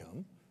it had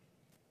become.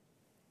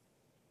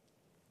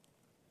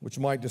 Which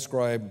might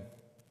describe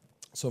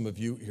some of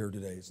you here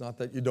today. It's not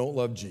that you don't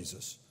love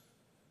Jesus.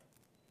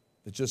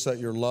 It's just that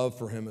your love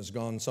for him has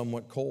gone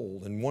somewhat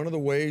cold. And one of the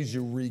ways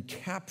you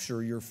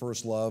recapture your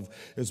first love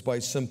is by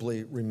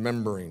simply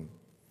remembering.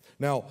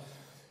 Now,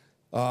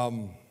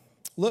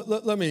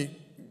 let me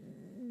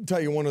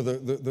tell you one of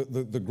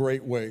the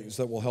great ways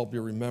that will help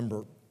you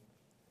remember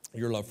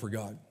your love for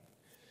God.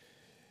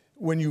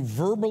 When you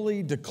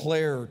verbally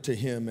declare to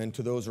him and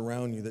to those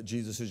around you that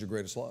Jesus is your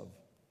greatest love.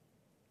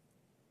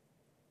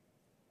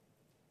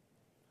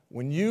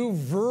 When you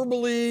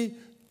verbally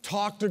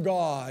talk to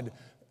God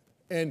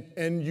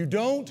and you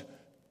don't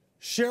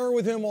share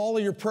with him all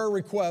of your prayer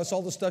requests,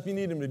 all the stuff you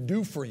need him to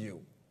do for you,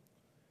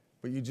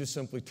 but you just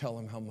simply tell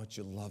him how much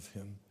you love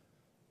him.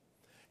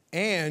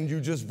 And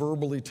you just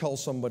verbally tell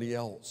somebody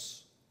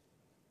else,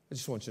 I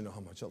just want you to know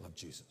how much I love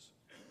Jesus.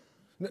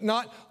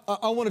 Not,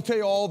 I want to tell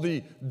you all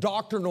the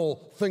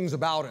doctrinal things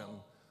about him.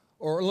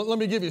 Or let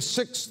me give you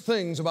 6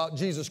 things about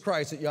Jesus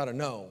Christ that you ought to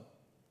know.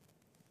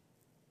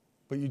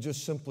 But you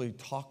just simply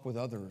talk with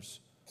others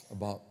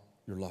about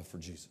your love for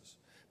Jesus.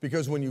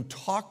 Because when you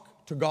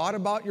talk to God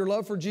about your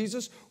love for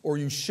Jesus, or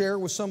you share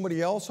with somebody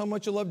else how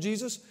much you love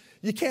Jesus,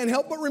 you can't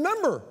help but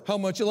remember how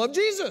much you love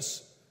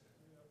Jesus.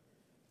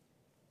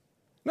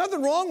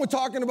 Nothing wrong with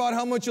talking about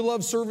how much you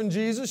love serving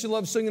Jesus. You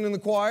love singing in the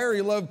choir,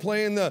 you love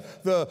playing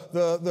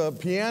the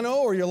piano,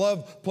 or you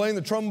love playing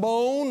the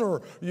trombone,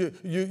 or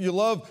you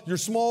love your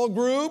small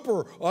group,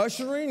 or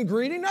ushering,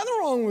 greeting. Nothing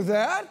wrong with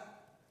that.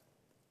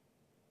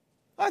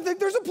 I think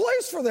there's a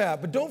place for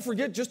that. But don't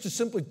forget just to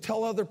simply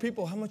tell other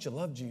people how much you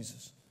love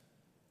Jesus.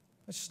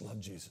 I just love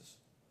Jesus.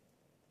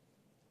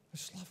 I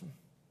just love him.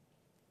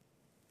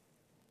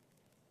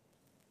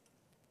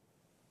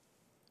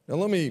 Now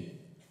let me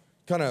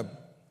kind of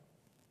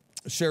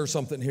share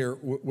something here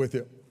with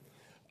you.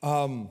 I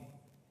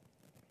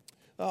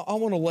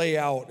want to lay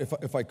out,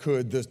 if I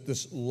could,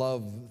 this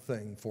love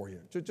thing for you,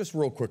 just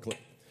real quickly.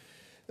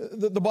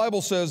 The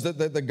Bible says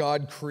that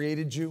God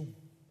created you.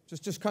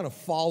 Just kind of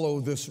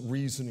follow this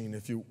reasoning,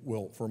 if you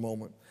will, for a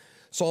moment.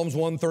 Psalms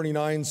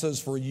 139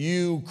 says, "For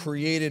you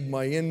created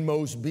my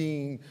inmost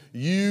being.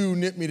 You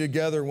knit me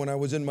together when I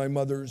was in my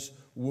mother's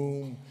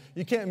womb."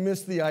 You can't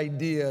miss the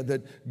idea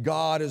that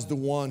God is the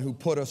one who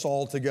put us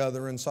all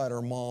together inside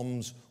our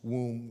mom's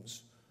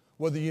wombs.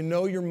 Whether you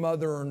know your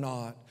mother or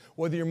not,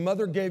 whether your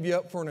mother gave you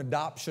up for an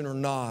adoption or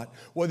not,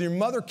 whether your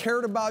mother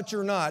cared about you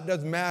or not, it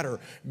doesn't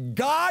matter.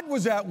 God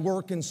was at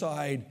work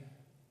inside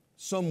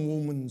some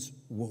woman's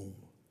womb,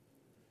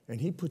 and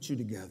he put you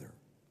together.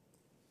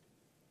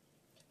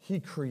 He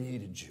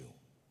created you.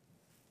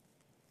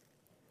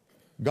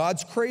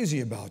 God's crazy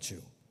about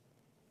you.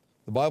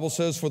 The Bible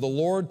says, "For the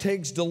Lord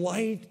takes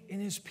delight in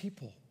his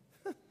people."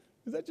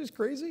 Is that just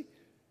crazy?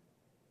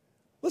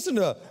 Listen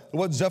to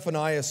what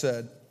Zephaniah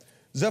said.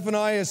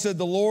 Zephaniah said,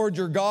 "The Lord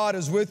your God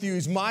is with you.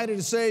 He's mighty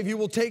to save. He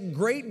will take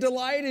great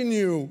delight in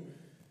you.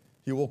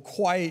 He will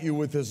quiet you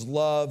with his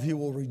love. He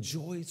will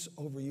rejoice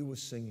over you with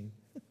singing."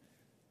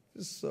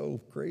 This is so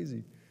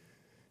crazy.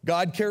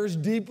 God cares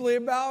deeply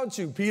about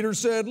you. Peter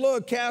said,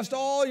 "Look, cast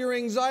all your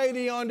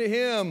anxiety onto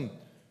him.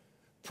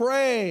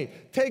 Pray.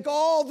 Take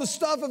all the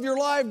stuff of your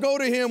life, go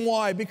to him."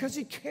 Why? Because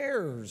he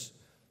cares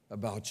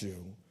about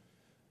you.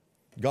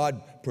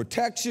 God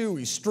protects you.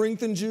 He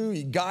strengthens you.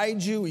 He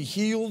guides you. He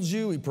heals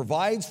you. He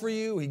provides for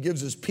you. He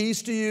gives his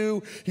peace to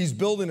you. He's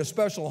building a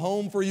special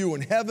home for you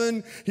in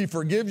heaven. He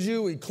forgives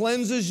you. He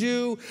cleanses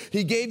you.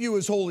 He gave you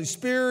his Holy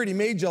Spirit. He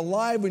made you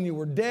alive when you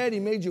were dead. He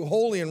made you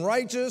holy and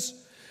righteous.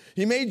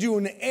 He made you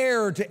an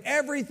heir to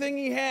everything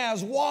he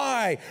has.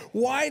 Why?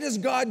 Why does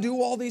God do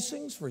all these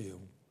things for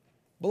you?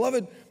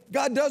 Beloved,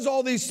 God does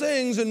all these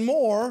things and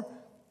more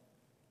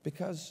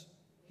because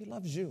he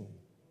loves you.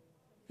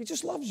 He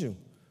just loves you.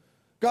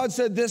 God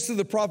said this to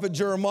the prophet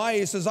Jeremiah.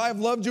 He says, "I've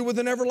loved you with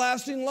an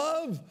everlasting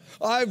love.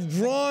 I've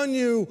drawn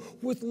you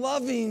with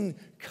loving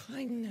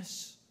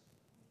kindness."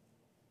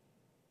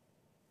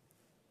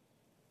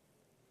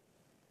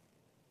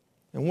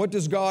 And what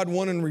does God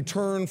want in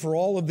return for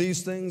all of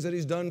these things that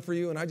he's done for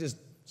you? And I just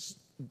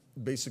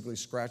basically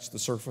scratched the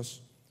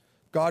surface.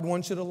 God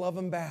wants you to love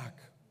him back.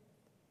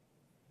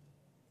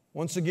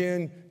 Once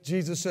again,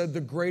 Jesus said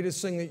the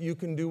greatest thing that you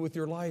can do with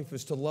your life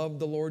is to love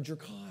the Lord your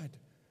God.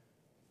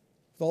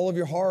 With all of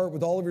your heart,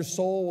 with all of your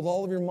soul, with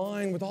all of your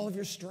mind, with all of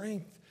your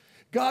strength.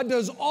 God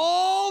does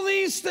all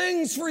these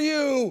things for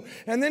you.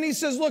 And then he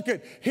says, look,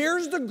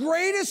 here's the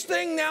greatest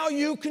thing now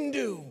you can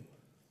do.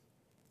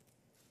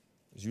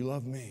 Is you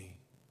love me.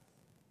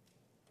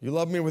 You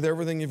love me with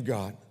everything you've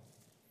got.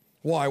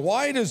 Why?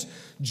 Why does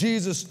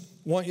Jesus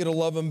want you to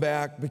love him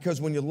back? Because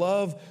when you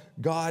love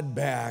God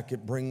back,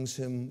 it brings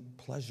him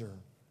pleasure.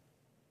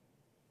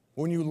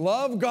 When you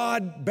love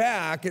God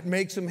back, it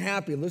makes him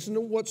happy. Listen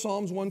to what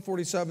Psalms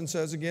 147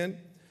 says again.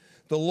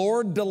 "The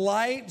Lord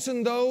delights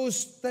in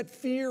those that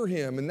fear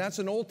him." And that's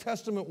an Old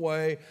Testament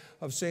way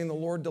of saying the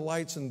Lord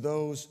delights in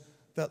those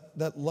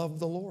that love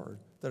the Lord,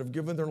 that have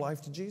given their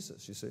life to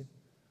Jesus, you see,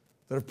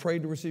 that have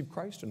prayed to receive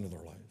Christ into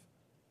their life.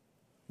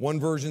 One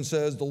version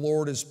says, "The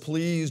Lord is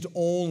pleased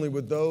only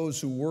with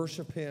those who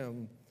worship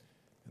him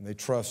and they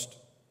trust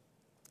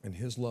and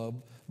His love.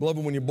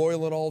 Beloved, when you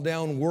boil it all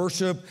down,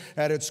 worship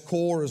at its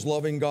core is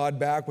loving God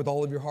back with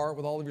all of your heart,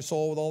 with all of your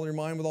soul, with all of your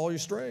mind, with all your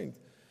strength.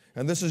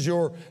 And this is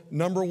your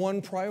number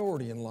one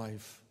priority in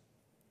life.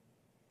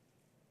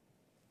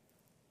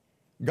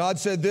 God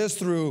said this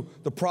through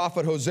the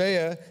prophet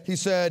Hosea. He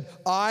said,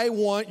 I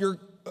want your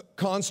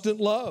constant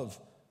love,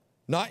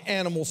 not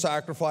animal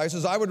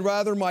sacrifices. I would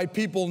rather my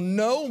people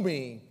know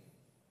me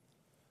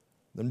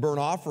than burn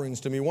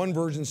offerings to me. One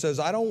version says,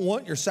 I don't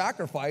want your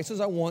sacrifices,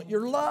 I want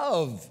your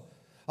love.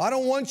 I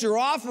don't want your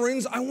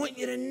offerings, I want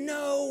you to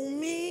know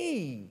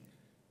me.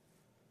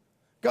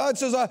 God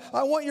says,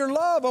 I want your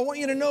love, I want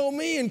you to know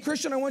me. And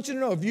Christian, I want you to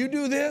know, if you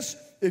do this,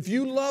 if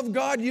you love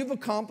God, you've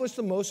accomplished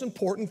the most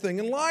important thing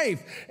in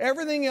life.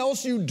 Everything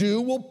else you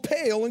do will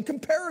pale in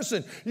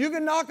comparison. You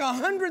can knock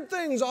 100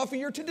 things off of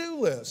your to-do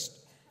list.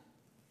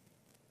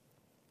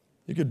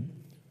 You could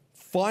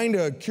find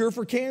a cure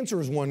for cancer,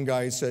 as one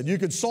guy said. You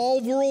could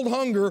solve world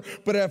hunger,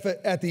 but if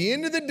at the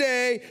end of the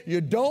day,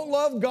 you don't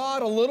love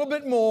God a little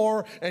bit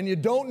more and you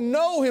don't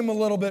know Him a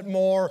little bit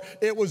more,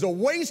 it was a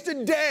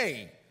wasted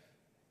day.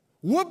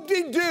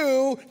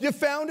 Whoop-de-doo, you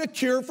found a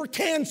cure for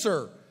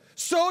cancer.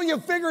 So you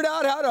figured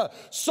out how to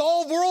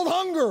solve world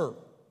hunger.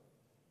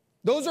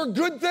 Those are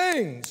good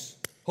things.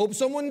 Hope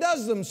someone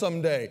does them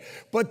someday.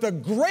 But the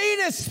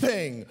greatest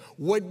thing,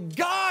 what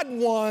God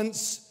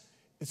wants,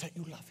 is that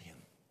you love Him.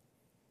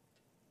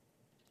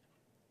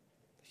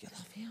 That you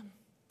love Him.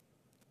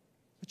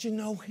 That you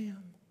know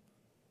Him.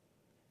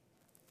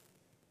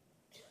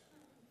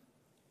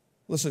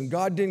 Listen,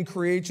 God didn't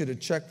create you to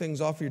check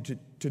things off your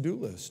to-do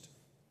list.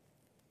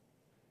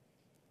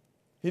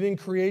 He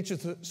didn't create you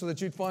so that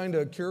you'd find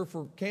a cure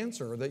for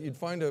cancer or that you'd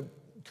find a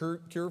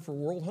cure for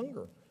world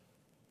hunger.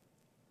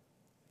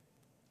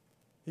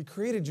 He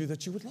created you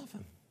that you would love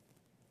Him,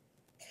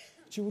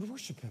 that you would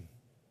worship Him.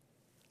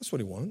 That's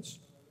what He wants.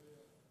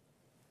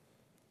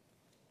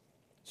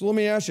 So let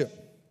me ask you,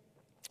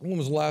 when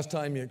was the last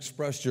time you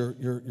expressed your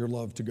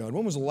love to God?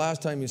 When was the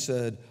last time you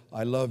said,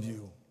 I love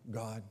you,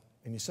 God,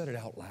 and you said it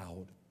out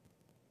loud?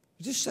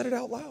 You just said it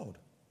out loud.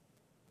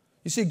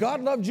 You see,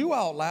 God loved you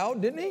out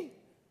loud, didn't He?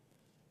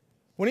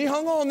 When He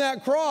hung on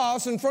that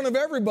cross in front of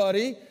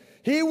everybody,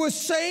 He was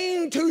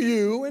saying to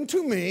you and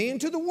to me and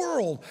to the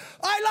world,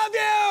 I love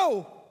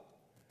you!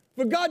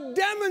 But God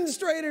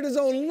demonstrated His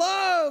own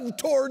love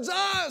towards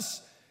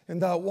us,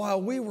 and that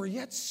while we were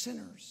yet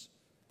sinners,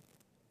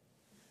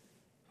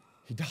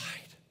 He died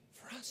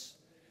for us.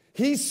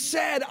 He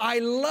said, I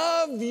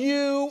love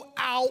you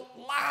out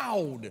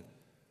loud.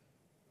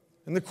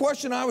 And the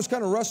question I was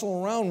kind of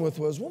wrestling around with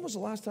was, when was the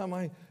last time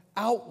I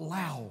out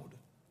loud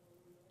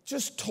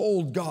just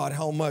told God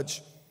how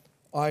much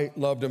I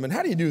loved Him? And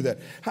how do you do that?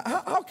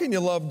 How can you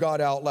love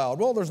God out loud?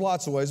 Well, there's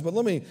lots of ways, but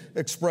let me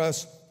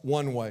express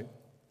one way.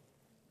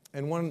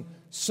 And one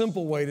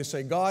simple way to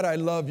say, God, I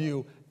love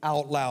you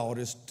out loud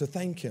is to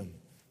thank Him.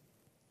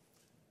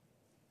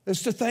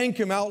 Is to thank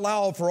Him out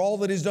loud for all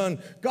that He's done.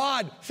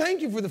 God,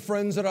 thank you for the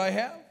friends that I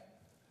have.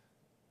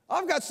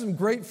 I've got some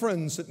great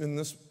friends sitting in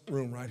this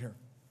room right here.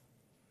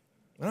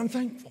 And I'm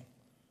thankful.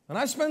 And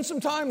I spent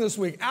some time this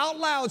week out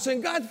loud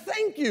saying, God,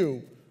 thank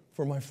you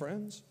for my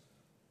friends.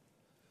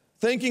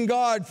 Thanking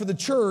God for the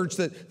church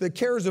that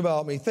cares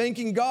about me.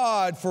 Thanking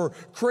God for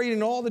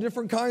creating all the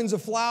different kinds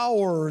of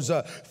flowers.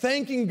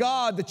 Thanking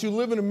God that you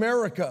live in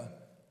America.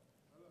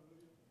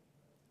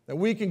 That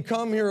we can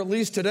come here at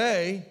least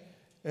today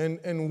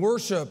and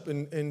worship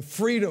in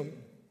freedom.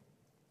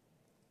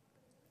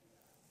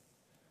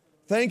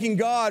 Thanking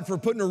God for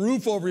putting a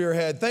roof over your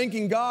head.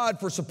 Thanking God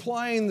for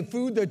supplying the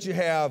food that you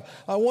have.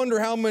 I wonder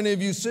how many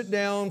of you sit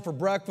down for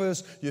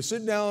breakfast, you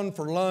sit down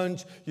for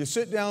lunch, you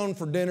sit down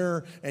for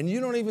dinner, and you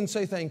don't even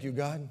say thank you,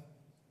 God.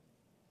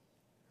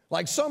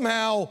 Like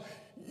somehow,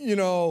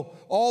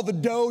 all the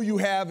dough you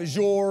have is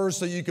yours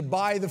so you could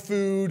buy the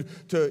food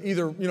to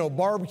either,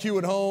 barbecue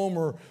at home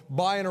or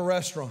buy in a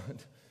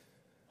restaurant.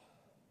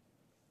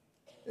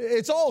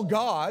 It's all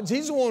God's.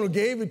 He's the one who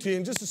gave it to you.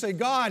 And just to say,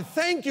 God,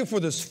 thank you for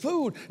this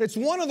food. It's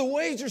one of the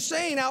ways you're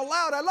saying out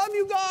loud, I love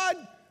you,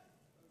 God.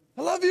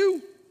 I love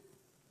you.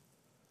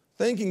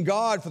 Thanking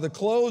God for the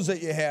clothes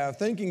that you have.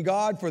 Thanking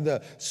God for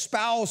the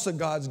spouse that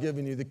God's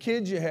given you, the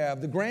kids you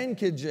have, the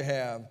grandkids you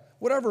have,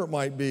 whatever it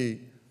might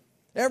be.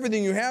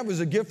 Everything you have is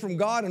a gift from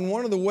God. And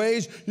one of the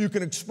ways you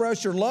can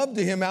express your love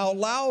to Him out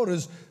loud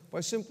is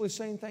by simply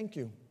saying thank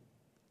you.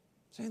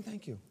 Saying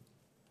thank you.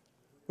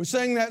 We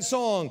sang that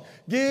song,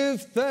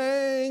 give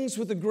thanks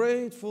with a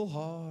grateful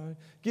heart,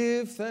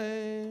 give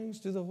thanks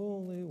to the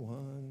Holy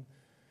One.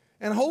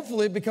 And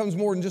hopefully it becomes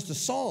more than just a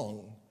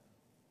song.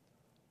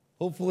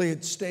 Hopefully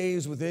it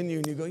stays within you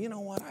and you go, you know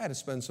what, I had to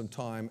spend some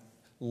time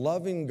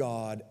loving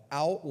God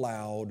out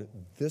loud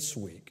this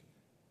week.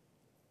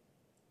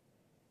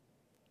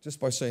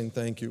 Just by saying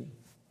thank you.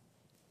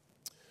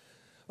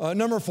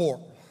 Number 4.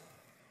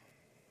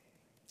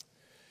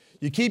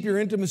 You keep your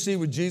intimacy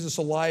with Jesus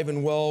alive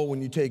and well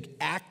when you take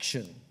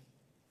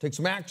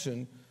some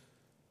action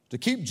to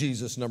keep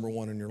Jesus number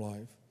one in your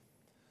life.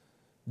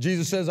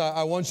 Jesus says,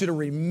 I want you to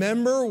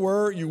remember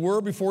where you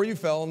were before you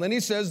fell. And then he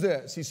says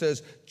this. He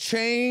says,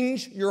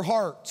 change your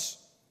hearts.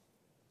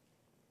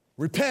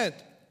 Repent,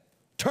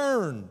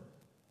 turn,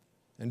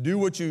 and do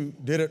what you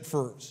did at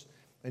first.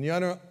 And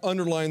you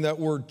underline that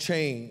word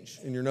change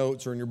in your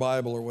notes or in your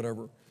Bible or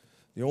whatever.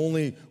 The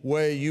only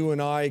way you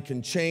and I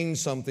can change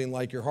something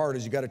like your heart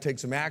is you got to take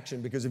some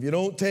action, because if you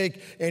don't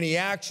take any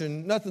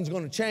action, nothing's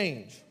going to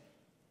change.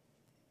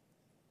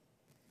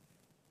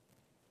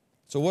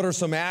 So what are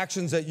some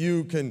actions that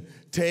you can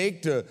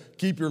take to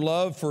keep your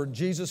love for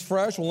Jesus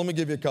fresh? Well, let me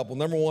give you a couple.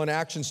 Number one,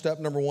 action step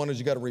number one is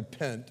you got to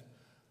repent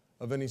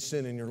of any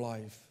sin in your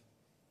life.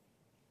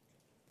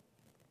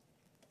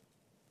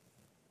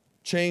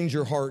 Change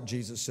your heart,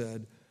 Jesus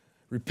said.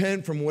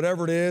 Repent from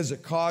whatever it is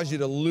that caused you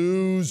to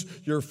lose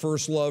your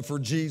first love for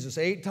Jesus.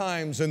 8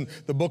 times in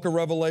the book of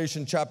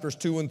Revelation, chapters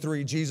 2 and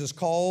 3, Jesus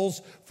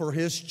calls for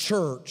his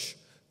church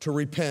to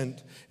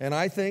repent. And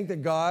I think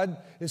that God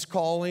is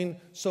calling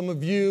some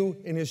of you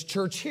in his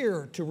church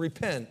here to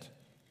repent.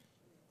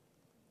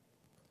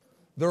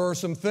 There are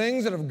some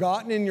things that have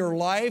gotten in your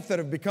life that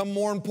have become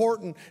more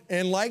important.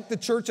 And like the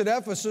church at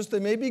Ephesus, they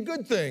may be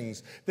good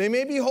things. They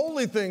may be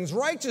holy things,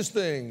 righteous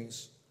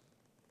things.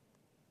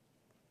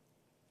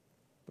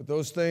 But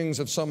those things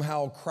have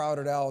somehow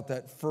crowded out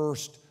that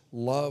first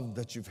love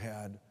that you've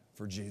had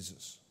for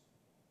Jesus.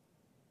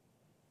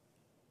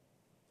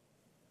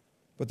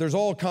 But there's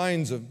all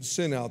kinds of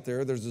sin out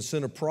there. There's the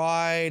sin of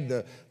pride,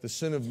 the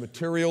sin of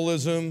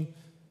materialism.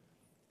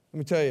 Let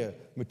me tell you,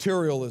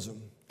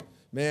 materialism.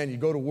 Man, you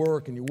go to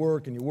work and you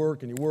work and you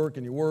work and you work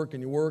and you work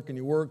and you work and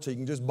you work so you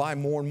can just buy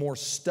more and more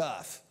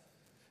stuff.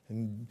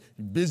 And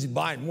you're busy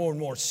buying more and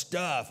more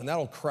stuff, and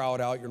that'll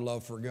crowd out your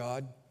love for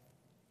God.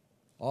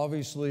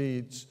 Obviously,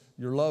 it's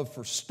your love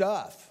for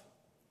stuff.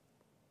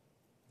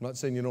 I'm not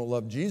saying you don't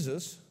love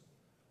Jesus.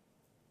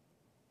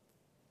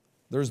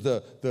 There's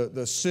the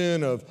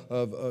sin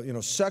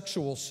of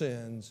sexual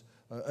sins,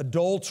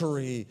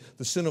 adultery,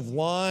 the sin of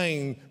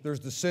lying. There's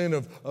the sin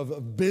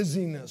of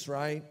busyness,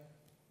 right?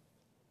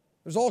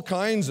 There's all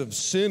kinds of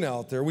sin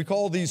out there. We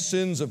call these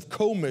sins of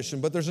commission,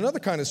 but there's another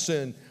kind of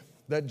sin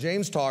that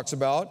James talks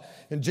about.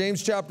 In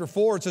James chapter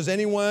 4, it says,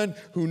 anyone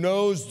who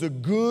knows the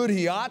good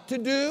he ought to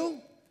do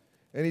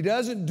and he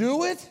doesn't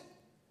do it,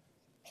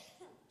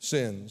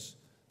 sins.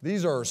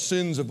 These are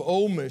sins of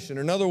omission.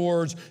 In other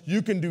words,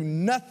 you can do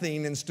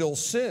nothing and still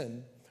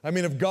sin. I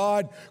mean, if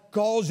God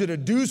calls you to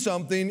do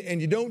something and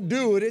you don't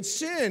do it, it's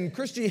sin.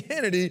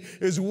 Christianity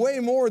is way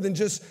more than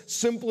just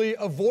simply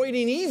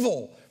avoiding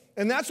evil.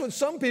 And that's what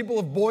some people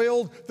have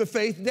boiled the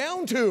faith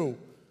down to.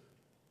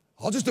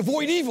 I'll just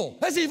avoid evil.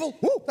 That's evil.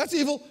 Woo, that's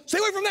evil. Stay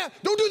away from that.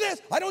 Don't do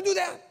this. I don't do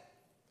that.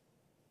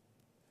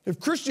 If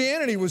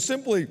Christianity was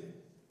simply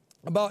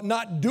about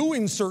not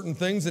doing certain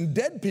things, then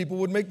dead people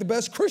would make the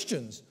best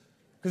Christians,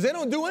 because they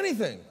don't do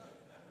anything.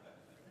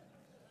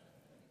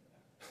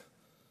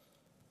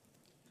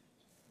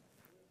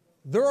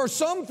 There are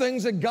some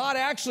things that God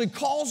actually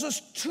calls us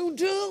to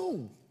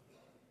do.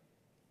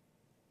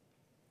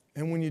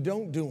 And when you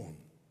don't do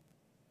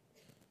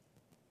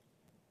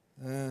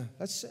them,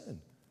 that's sin.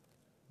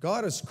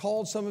 God has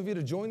called some of you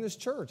to join this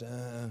church.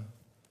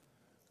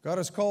 God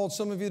has called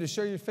some of you to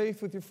share your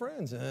faith with your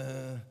friends.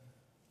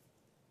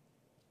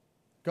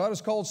 God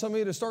has called some of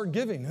you to start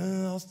giving.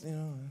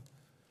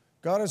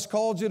 God has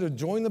called you to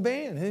join the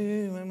band.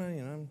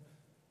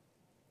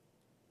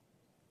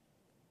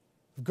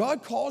 If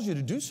God calls you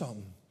to do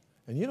something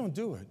and you don't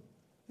do it,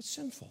 it's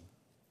sinful.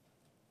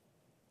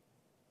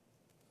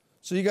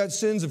 So you got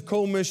sins of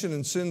commission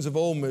and sins of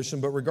omission,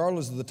 but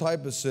regardless of the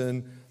type of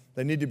sin,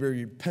 they need to be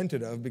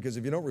repented of, because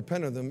if you don't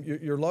repent of them,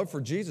 your love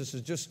for Jesus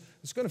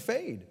it's going to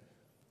fade.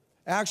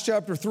 Acts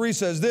chapter 3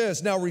 says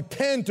this, now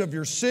repent of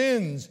your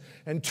sins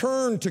and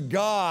turn to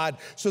God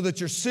so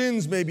that your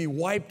sins may be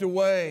wiped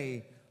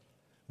away.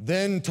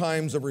 Then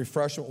times of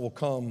refreshment will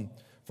come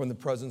from the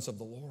presence of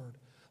the Lord.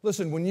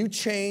 Listen, when you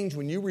change,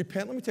 when you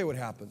repent, let me tell you what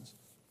happens.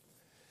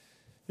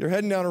 You're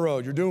heading down a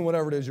road. You're doing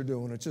whatever it is you're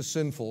doing. It's just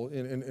sinful,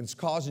 and it's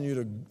causing you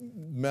to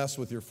mess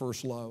with your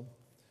first love.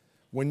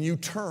 When you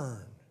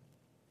turn,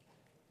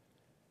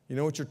 you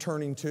know what you're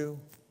turning to?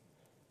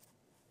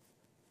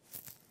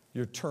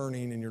 You're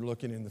turning and you're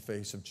looking in the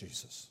face of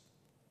Jesus.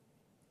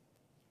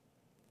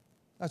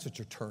 That's what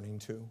you're turning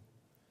to.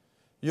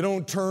 You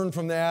don't turn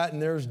from that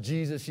and there's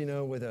Jesus,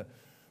 with a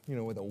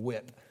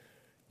whip.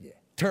 Yeah,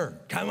 turn,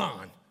 come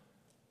on.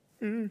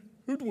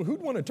 Who'd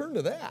want to turn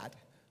to that?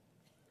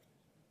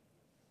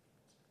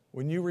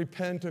 When you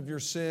repent of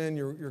your sin,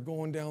 you're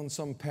going down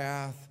some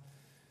path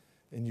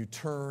and you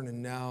turn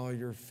and now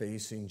you're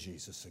facing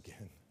Jesus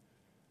again.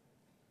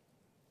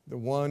 The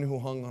one who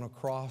hung on a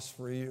cross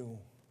for you.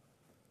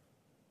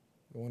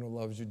 The one who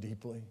loves you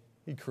deeply.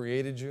 He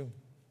created you,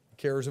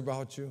 cares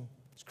about you,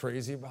 is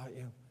crazy about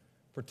you,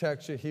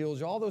 protects you, heals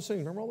you, all those things.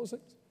 Remember all those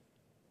things?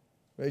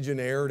 Made you an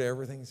heir to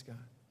everything he's got.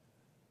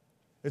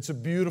 It's a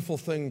beautiful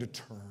thing to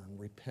turn,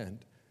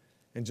 repent,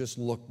 and just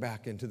look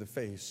back into the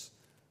face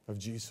of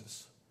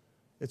Jesus.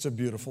 It's a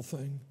beautiful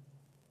thing.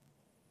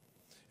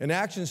 And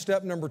action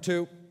step number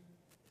 2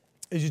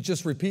 is you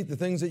just repeat the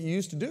things that you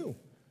used to do.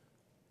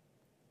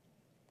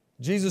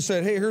 Jesus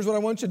said, hey, here's what I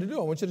want you to do.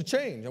 I want you to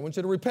change. I want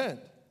you to repent.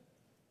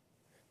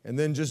 And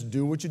then just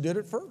do what you did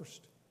at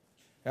first.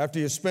 After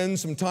you spend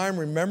some time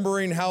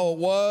remembering how it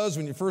was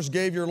when you first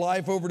gave your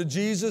life over to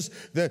Jesus,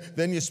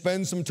 then you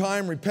spend some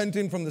time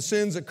repenting from the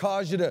sins that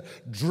caused you to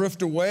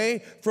drift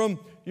away from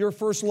your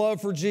first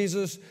love for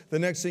Jesus. The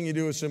next thing you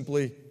do is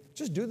simply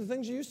just do the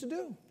things you used to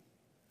do.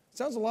 It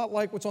sounds a lot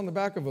like what's on the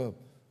back of a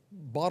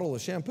bottle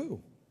of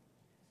shampoo.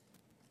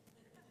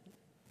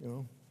 You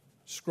know,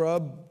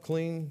 scrub,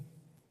 clean,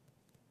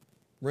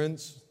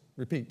 rinse,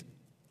 repeat.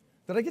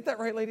 Did I get that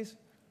right, ladies?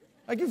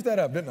 I goofed that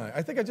up, didn't I?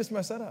 I think I just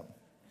messed that up.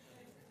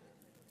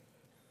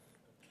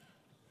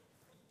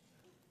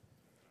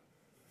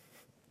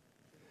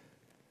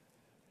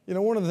 You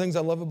know, one of the things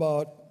I love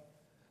about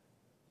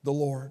the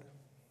Lord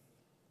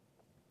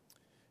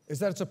is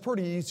that it's a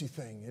pretty easy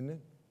thing, isn't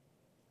it?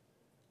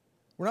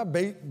 We're not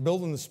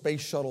building the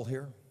space shuttle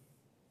here.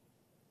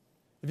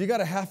 If you got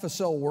a half a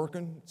cell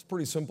working, it's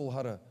pretty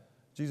simple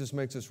Jesus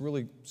makes this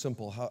really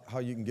simple how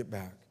you can get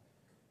back.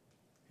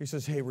 He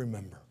says, hey,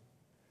 remember.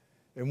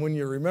 And when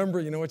you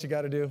remember, you know what you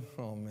got to do?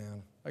 Oh,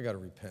 man, I got to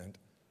repent.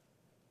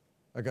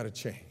 I got to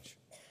change.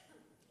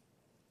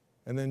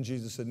 And then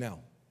Jesus said, now,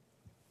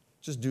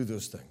 just do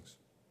those things.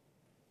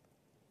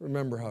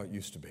 Remember how it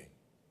used to be.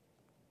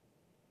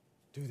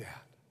 Do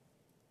that.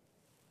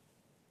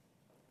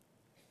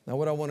 Now,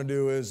 what I want to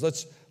do is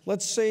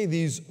let's say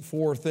these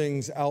 4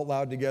 things out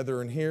loud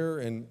together in here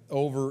and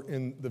over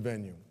in the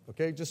venue.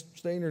 Okay, just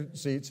stay in your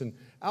seats and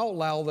out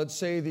loud, let's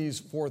say these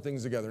 4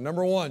 things together.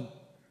 Number 1,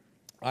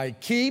 I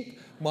keep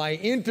my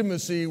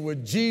intimacy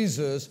with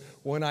Jesus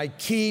when I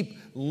keep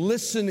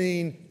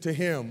listening to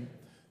Him.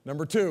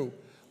 Number 2,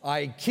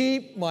 I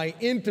keep my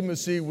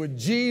intimacy with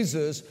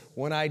Jesus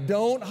when I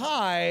don't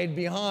hide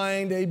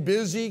behind a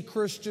busy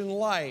Christian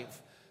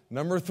life.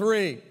 Number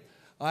 3,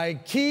 I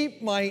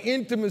keep my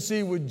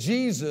intimacy with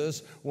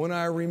Jesus when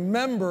I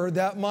remember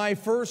that my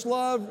first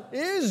love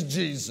is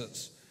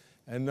Jesus.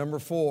 And number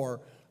 4,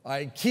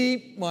 I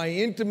keep my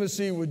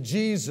intimacy with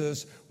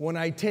Jesus when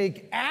I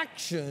take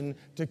action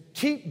to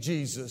keep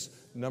Jesus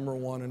number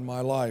 1 in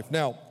my life.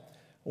 Now,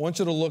 I want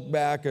you to look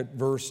back at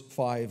verse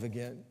 5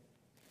 again.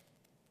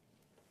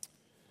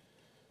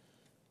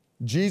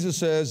 Jesus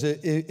says,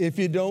 if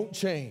you don't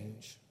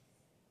change,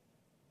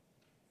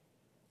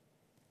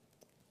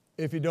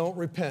 if you don't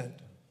repent,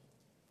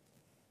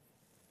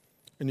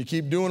 and you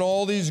keep doing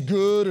all these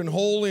good and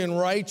holy and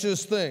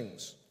righteous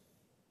things,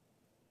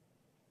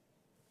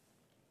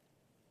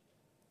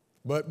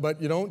 but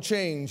you don't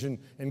change and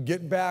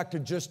get back to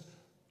just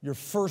your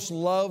first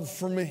love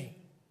for me,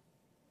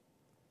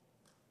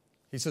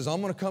 He says,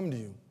 I'm going to come to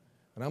you,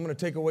 and I'm going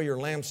to take away your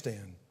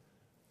lampstand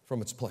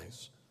from its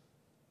place.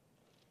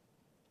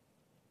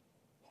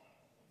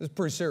 This is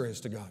pretty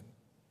serious to God.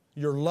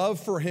 Your love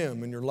for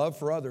Him and your love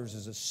for others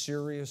is a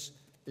serious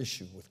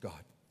issue with God.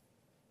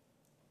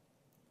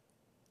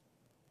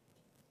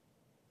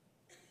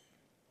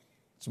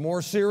 It's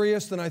more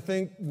serious than I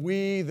think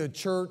we, the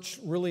church,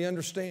 really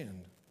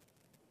understand.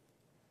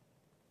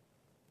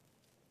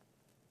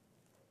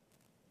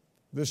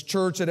 This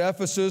church at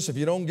Ephesus, if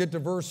you don't get to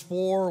verse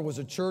 4, was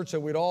a church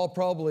that we'd all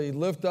probably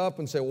lift up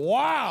and say,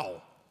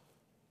 wow,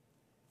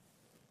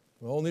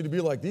 we all need to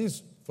be like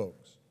these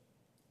folks.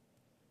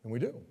 And we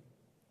do.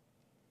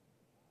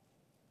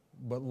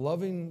 But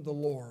loving the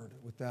Lord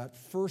with that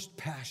first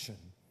passion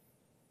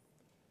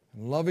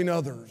and loving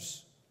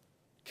others,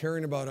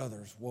 caring about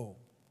others, whoa.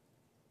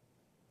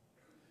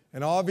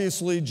 And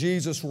obviously,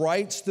 Jesus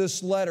writes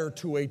this letter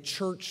to a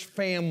church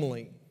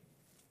family.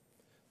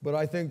 But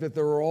I think that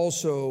there are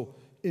also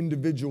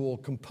individual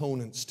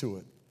components to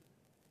it.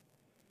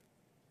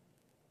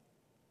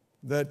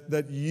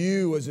 That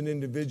you as an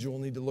individual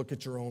need to look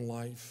at your own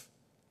life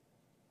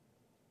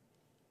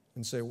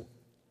and say,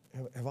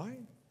 have I?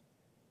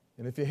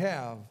 And if you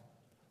have,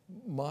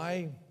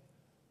 my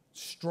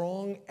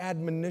strong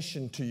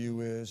admonition to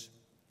you is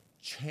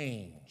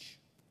change,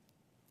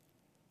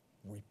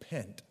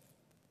 repent,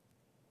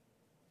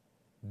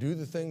 do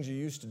the things you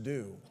used to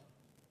do.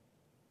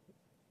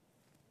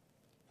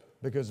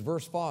 Because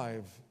verse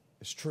 5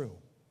 is true.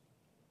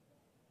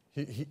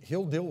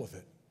 He'll deal with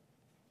it.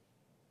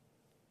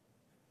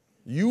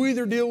 You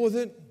either deal with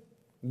it,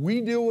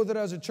 we deal with it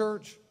as a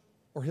church,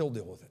 or He'll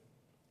deal with it.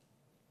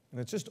 And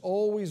it's just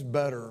always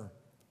better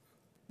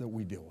that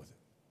we deal with it.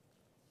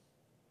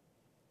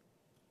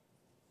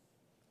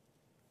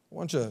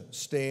 Why don't you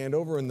stand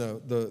over in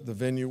the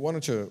venue? Why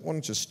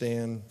don't you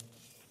stand?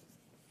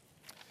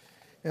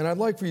 And I'd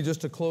like for you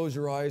just to close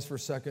your eyes for a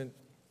second.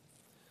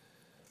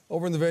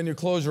 Over in the venue,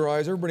 close your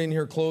eyes. Everybody in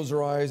here, close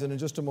their eyes. And in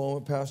just a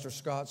moment, Pastor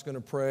Scott's going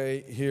to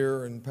pray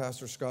here, and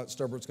Pastor Scott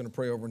Stubbert's going to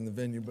pray over in the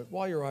venue. But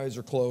while your eyes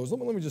are closed,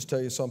 let me just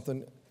tell you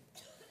something.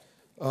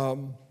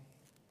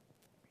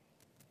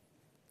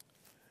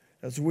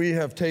 As we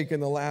have taken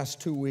the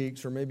last 2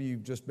 weeks, or maybe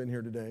you've just been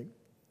here today,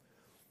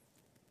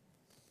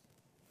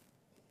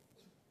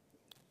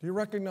 do you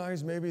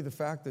recognize maybe the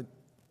fact that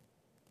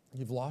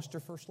you've lost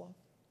your first love?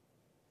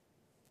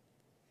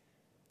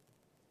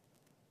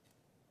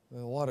 A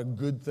lot of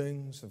good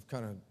things have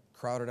kind of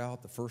crowded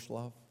out the first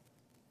love.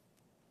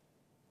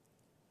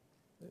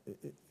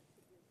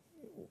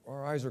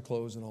 Our eyes are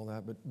closed and all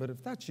that, but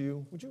if that's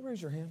you, would you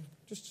raise your hand?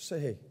 Just to say,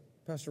 hey,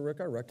 Pastor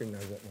Rick, I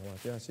recognize that in my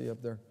life. Yeah, I see you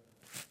up there.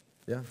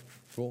 Yeah,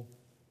 cool.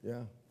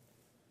 Yeah.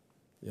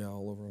 Yeah,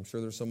 all over. I'm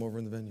sure there's some over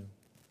in the venue.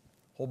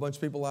 A whole bunch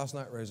of people last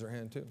night raised their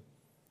hand too.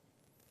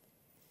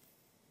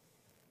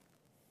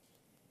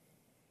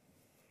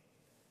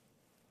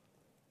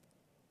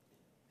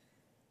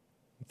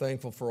 I'm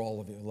thankful for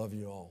all of you. I love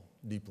you all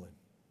deeply.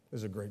 This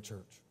is a great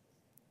church.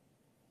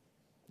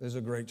 This is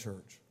a great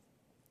church.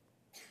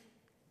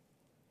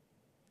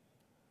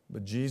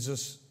 But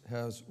Jesus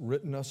has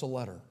written us a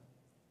letter.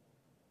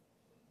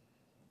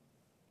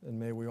 And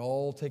may we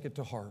all take it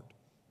to heart.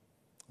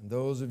 And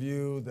those of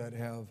you that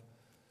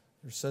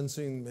you're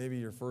sensing maybe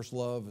your first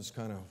love is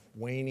kind of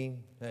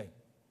waning, hey,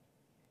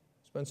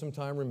 spend some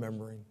time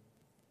remembering,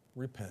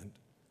 repent,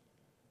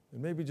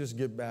 and maybe just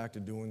get back to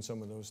doing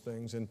some of those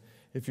things. And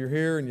if you're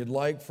here and you'd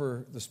like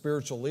for the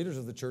spiritual leaders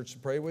of the church to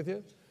pray with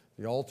you,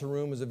 the altar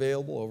room is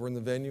available. Over in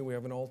the venue, we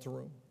have an altar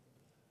room.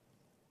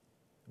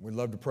 We'd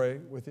love to pray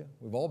with you.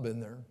 We've all been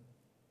there.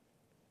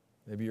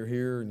 Maybe you're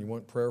here and you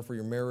want prayer for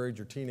your marriage,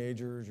 your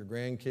teenagers, your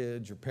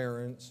grandkids, your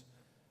parents,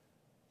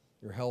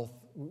 your health.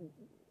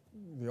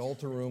 The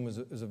altar room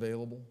is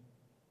available.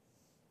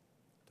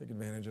 Take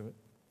advantage of it.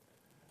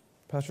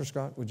 Pastor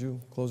Scott, would you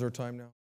close our time now?